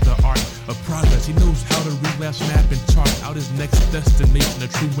mastered the art of progress. He knows how to read, last map, and chart out his next destination, a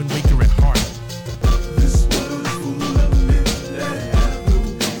true wind waker at heart. This world is full of men that have no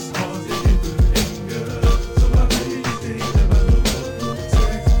peace, cause they live with anger. So I meditate and my Lord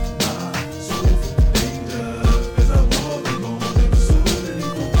protects my soul from danger. As I walk along, there's so many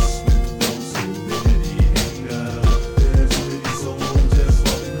folks with no so many anger. There's so many souls just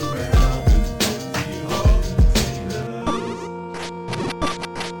walking around with empty heart containers.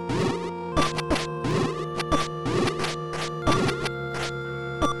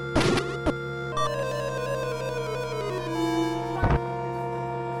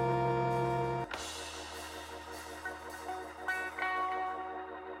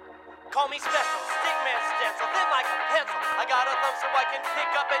 Call me special, stickman stencil, thin like a pencil. I got a thumb so I can pick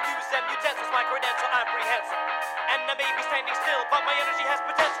up and use them utensils. My credential, I'm prehensile. And I may be standing still, but my energy has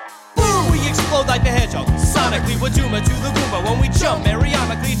potential. Boom! We explode like the hedgehog. Sonically, we're Duma to the Goomba. When we jump,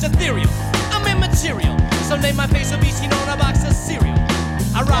 marionically, it's ethereal. I'm immaterial. Someday my face will be seen on a box of cereal.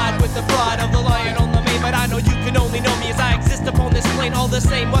 I ride with the pride of the lion on the mane, but I know you can only know me as I exist upon this plane. All the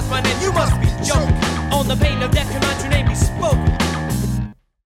same, what's my name? You must be joking. On the pain of death, command your name be spoken.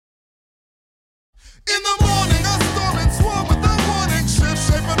 In the morning, a storm and swarm with a warning. Shift,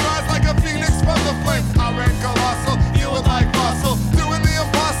 shape, and rise like a phoenix from the flames. I reign colossal, you are like fossil, doing the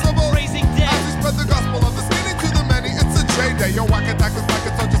impossible. Raising death. As we spread the gospel of the skinny to the many, it's a J day. Your whack attack is like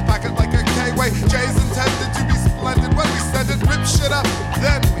it, so just pack it like a K-way. J's intended to be splendid. When we send it, rip shit up,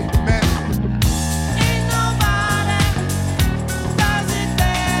 then we mend. Ain't nobody does it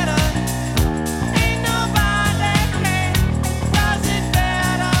better. Ain't nobody does it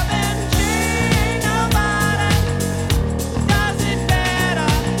better than G. Nobody does it better.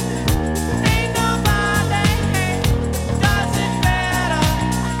 Ain't nobody does it better.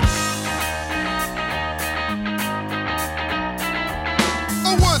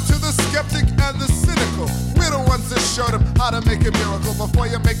 A word to the skeptic and the cynical. We're the ones that showed him how to make a miracle. Before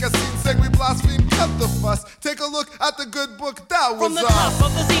you make a scene, say we blaspheme, cut the fuss. Take a look at the good book, that was From the top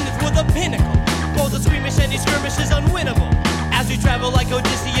of the zenith, we're the pinnacle. Both the squeamish and these skirmish is unwinnable. As we travel like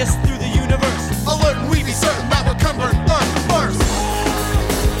Odysseus through the universe. Alert, and we be certain that we're covering Earth first.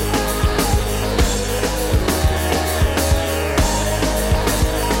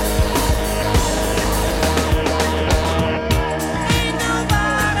 Ain't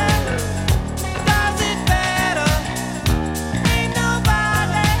nobody does it better. Ain't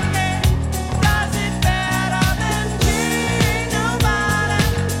nobody does it better than G. Nobody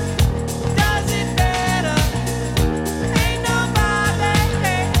does it better. Ain't nobody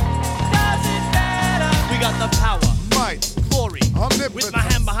does it better. We got the power, Might, glory, omnipotence. with my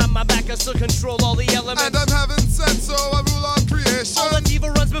hand behind my back, I still control all the elements. And I'm having sense, so I rule all creation. All the evil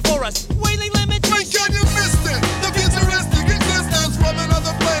runs before us, wailing limitations. Wait, can you missed it? The futuristic existence from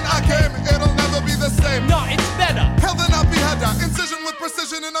another plane I came. It'll never be the same. No, it's better. Hell then I'll behead her. Incision with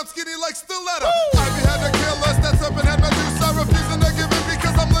precision and I'm skinny like stiletto. I behead a killer, that's up and head Medusa. Refusing to give in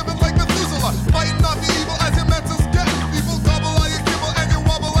because I'm living like Methuselah. Fighting off the evil as your mental's getting people. Gobble all your kibble and you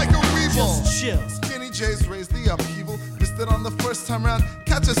wobble like a weevil. Just chill. Skinny J's raise the upheaval. Missed it on the first time round.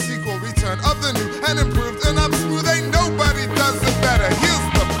 Catch a sequel, return of the new and improved. And I'm smooth, ain't nobody does it better. Here's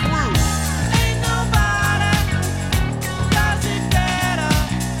the proof. Ain't nobody does it better.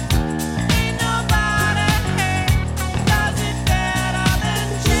 Ain't nobody does it better than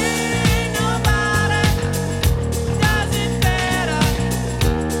G. Nobody does it better.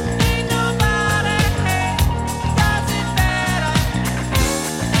 Ain't nobody does it better.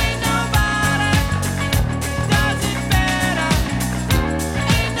 Ain't nobody does it better.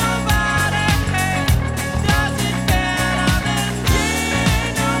 Ain't nobody does it better than G.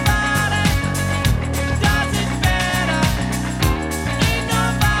 Nobody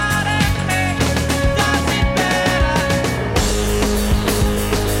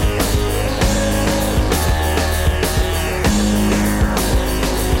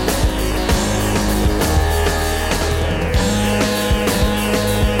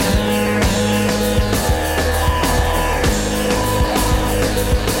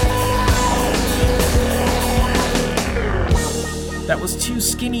was Two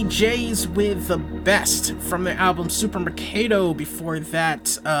Skinny J's with The Best from their album Super Mercado. Before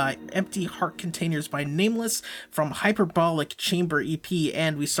that, Empty Heart Containers by Nameless from Hyperbolic Chamber EP.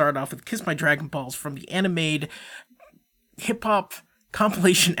 And we started off with Kiss My Dragon Balls from the Animaid hip-hop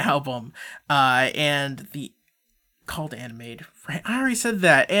compilation album. Called Animaid. Right, I already said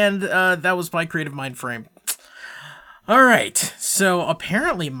that. And that was by Creative Mind Frame. Alright, so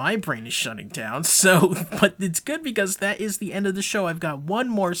apparently my brain is shutting down, but it's good because that is the end of the show. I've got one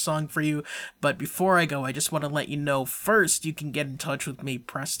more song for you, but before I go, I just want to let you know first, you can get in touch with me,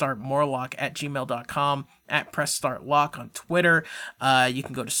 pressstartmorlock@gmail.com, at pressstartlock on Twitter. You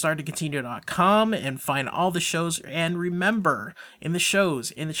can go to starttocontinue.com and find all the shows, and remember, in the show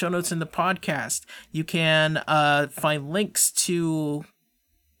notes in the podcast, you can find links to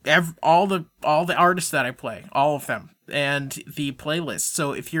all the artists that I play, all of them, and the playlist.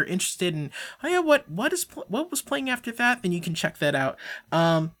 So if you're interested in what was playing after that, then you can check that out.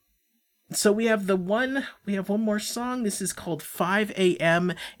 So we have one more song. This is called 5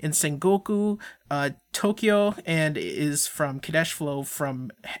 a.m. in Sengoku, Tokyo, and is from Kadesh Flow from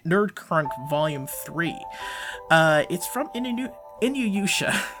Nerd Crunk Volume 3. It's from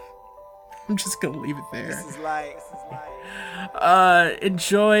Inuyasha. I'm just gonna leave it there. This is like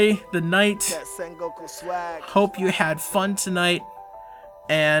enjoy the night. that Sengoku swag. Hope you had fun tonight,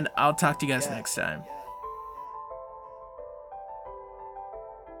 and I'll talk to you guys next time.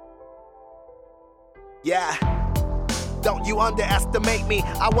 Yeah. Don't you underestimate me.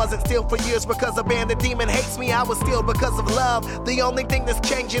 I wasn't still for years because a bandit demon hates me. I was still because of love. The only thing that's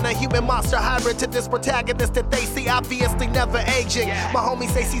changing, a human monster hybrid to this protagonist that they see obviously never aging. My homie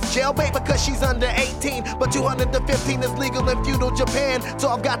say she's jailbait because she's under 18, but 215 is legal in feudal Japan, so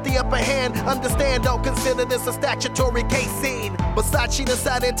I've got the upper hand. Understand, don't consider this a statutory case scene. Besides, she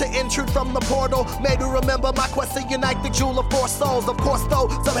decided to intrude from the portal, made me remember my quest to unite the jewel of 4 souls. Of course though,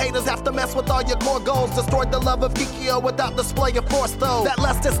 some haters have to mess with all your core goals. Destroyed the love of Kikyo without display of force though. That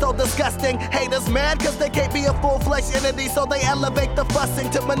lust is so disgusting. Haters mad cause they can't be a full-fledged entity, so they elevate the fussing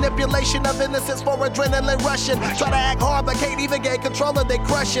to manipulation of innocence for adrenaline rushing. Try to act hard but can't even gain control of their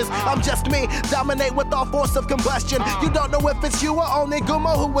crushes. I'm just me, dominate with all force of combustion. You don't know if it's you or only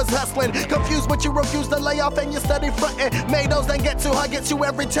Gumo who was hustling. Confused but you refuse to lay off and you steady frontin'. Mados ain't get too hard, get you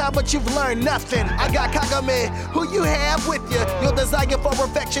every time but you've learned nothing. I got Kagami, who you have with you. Your desire for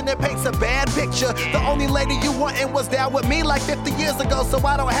perfection, it paints a bad picture. The only lady you wantin' was down with me like 50 years ago, so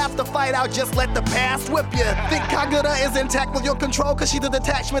I don't have to fight out, just let the past whip you. Think Kagura is intact with your control cause she's the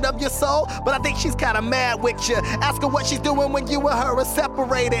detachment of your soul, but I think she's kinda mad with you. Ask her what she's doing when you and her are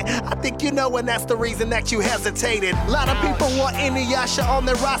separated. I think you know, and that's the reason that you hesitated. A lot of people want Inuyasha on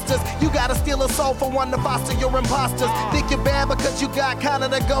their rosters. You gotta steal a soul for one to foster your imposters. Think you're bad because you got kinda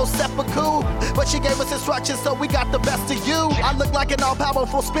to go seppuku, but she gave us instructions so we got the best of you. I look like an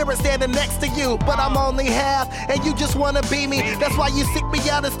all-powerful spirit standing next to you, but I'm only half and you just wanna be me. That's why you seek me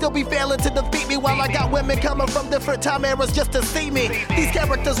out and still be failing to defeat me, while I got women coming from different time eras just to see me. These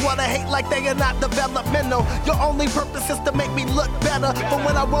characters wanna hate like they are not developmental. Your only purpose is to make me look better. From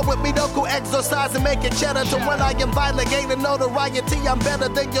when I roll with Midoku, exercise and make it cheddar, to when I am violent, gaining notoriety, I'm better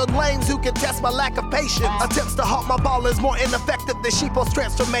than your lames who can test my lack of patience. Attempts to halt my ball is more ineffective than sheeple's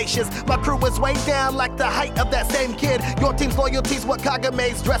transformations. My crew is way down like the height of that same kid. Your team's loyalty's what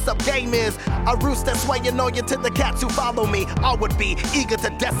Kagame's dress-up game is. A roost that's swaying on you to the cats who follow me. I would be eager to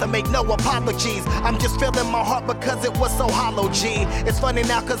decimate, no apologies. I'm just feeling my heart because it was so hollow, G. It's funny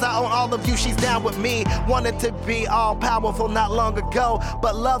now cause I own all of you, she's down with me. Wanted to be all powerful not long ago,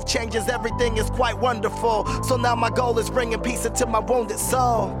 but love changes everything, is quite wonderful. So now my goal is bringing peace into my wounded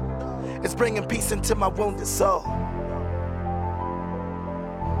soul. It's bringing peace into my wounded soul.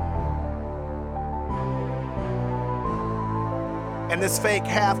 And this fake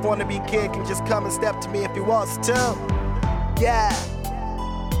half wannabe kid can just come and step to me if he wants to. Yeah.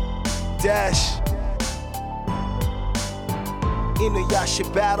 Dash.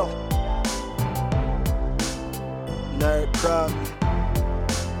 Inuyasha battle. Nerd Crunk.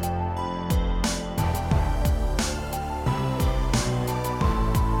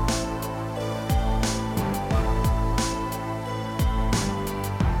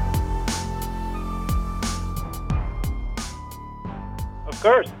 Of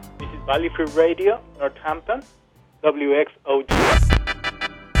course, this is Valley Free Radio, Northampton, WXOG.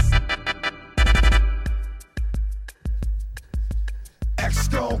 X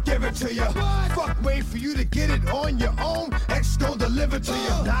gon' give it to you. Fuck, wait for you to get it on your own. X gon' deliver to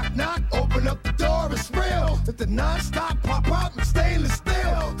you. Knock, knock, open up the door, it's real. Let the non-stop pop out and stainless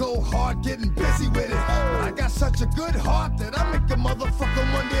steel. Go hard, getting busy with it. But I got such a good heart that I make a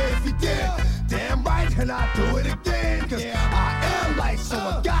motherfucker wonder if he did. Damn right, and I do it again. Cause I am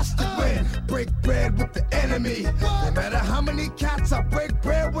enemy. No matter how many cats I break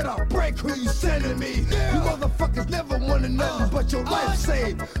bread with, I break who you sending me. You motherfuckers never wanted nothing but your life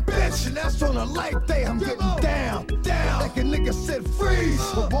saved. Bitch, and that's on a light day. I'm getting down, like a nigga said freeze.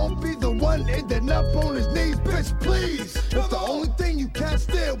 But won't be the one ending up on his knees, bitch, please. If the only thing you can't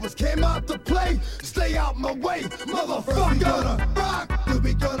steal was came out to play, stay out my way, motherfucker. We gonna rock, then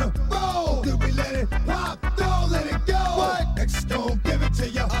we gonna roll, then we let it pop, don't let it go. What? X gon' give it to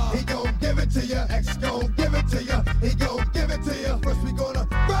ya, he gon' give it to ya. X gon' give it to ya, he gon' give it to ya. First we gonna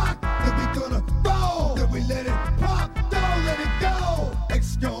rock, then we gonna roll, then we let it pop, don't let it go.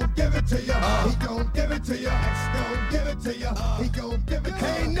 X gon' give it to ya, he gon' give it to ya. X gon' give it to ya, he gon' give it to ya. He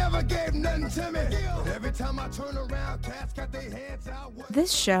ain't never gave nothing to me, but every time I turn around, cats got their hands out.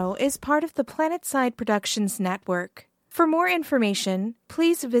 This show is part of the PlanetSide Productions Network. For more information,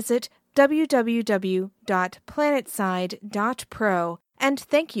 please visit www.planetside.pro, and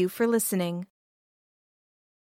thank you for listening.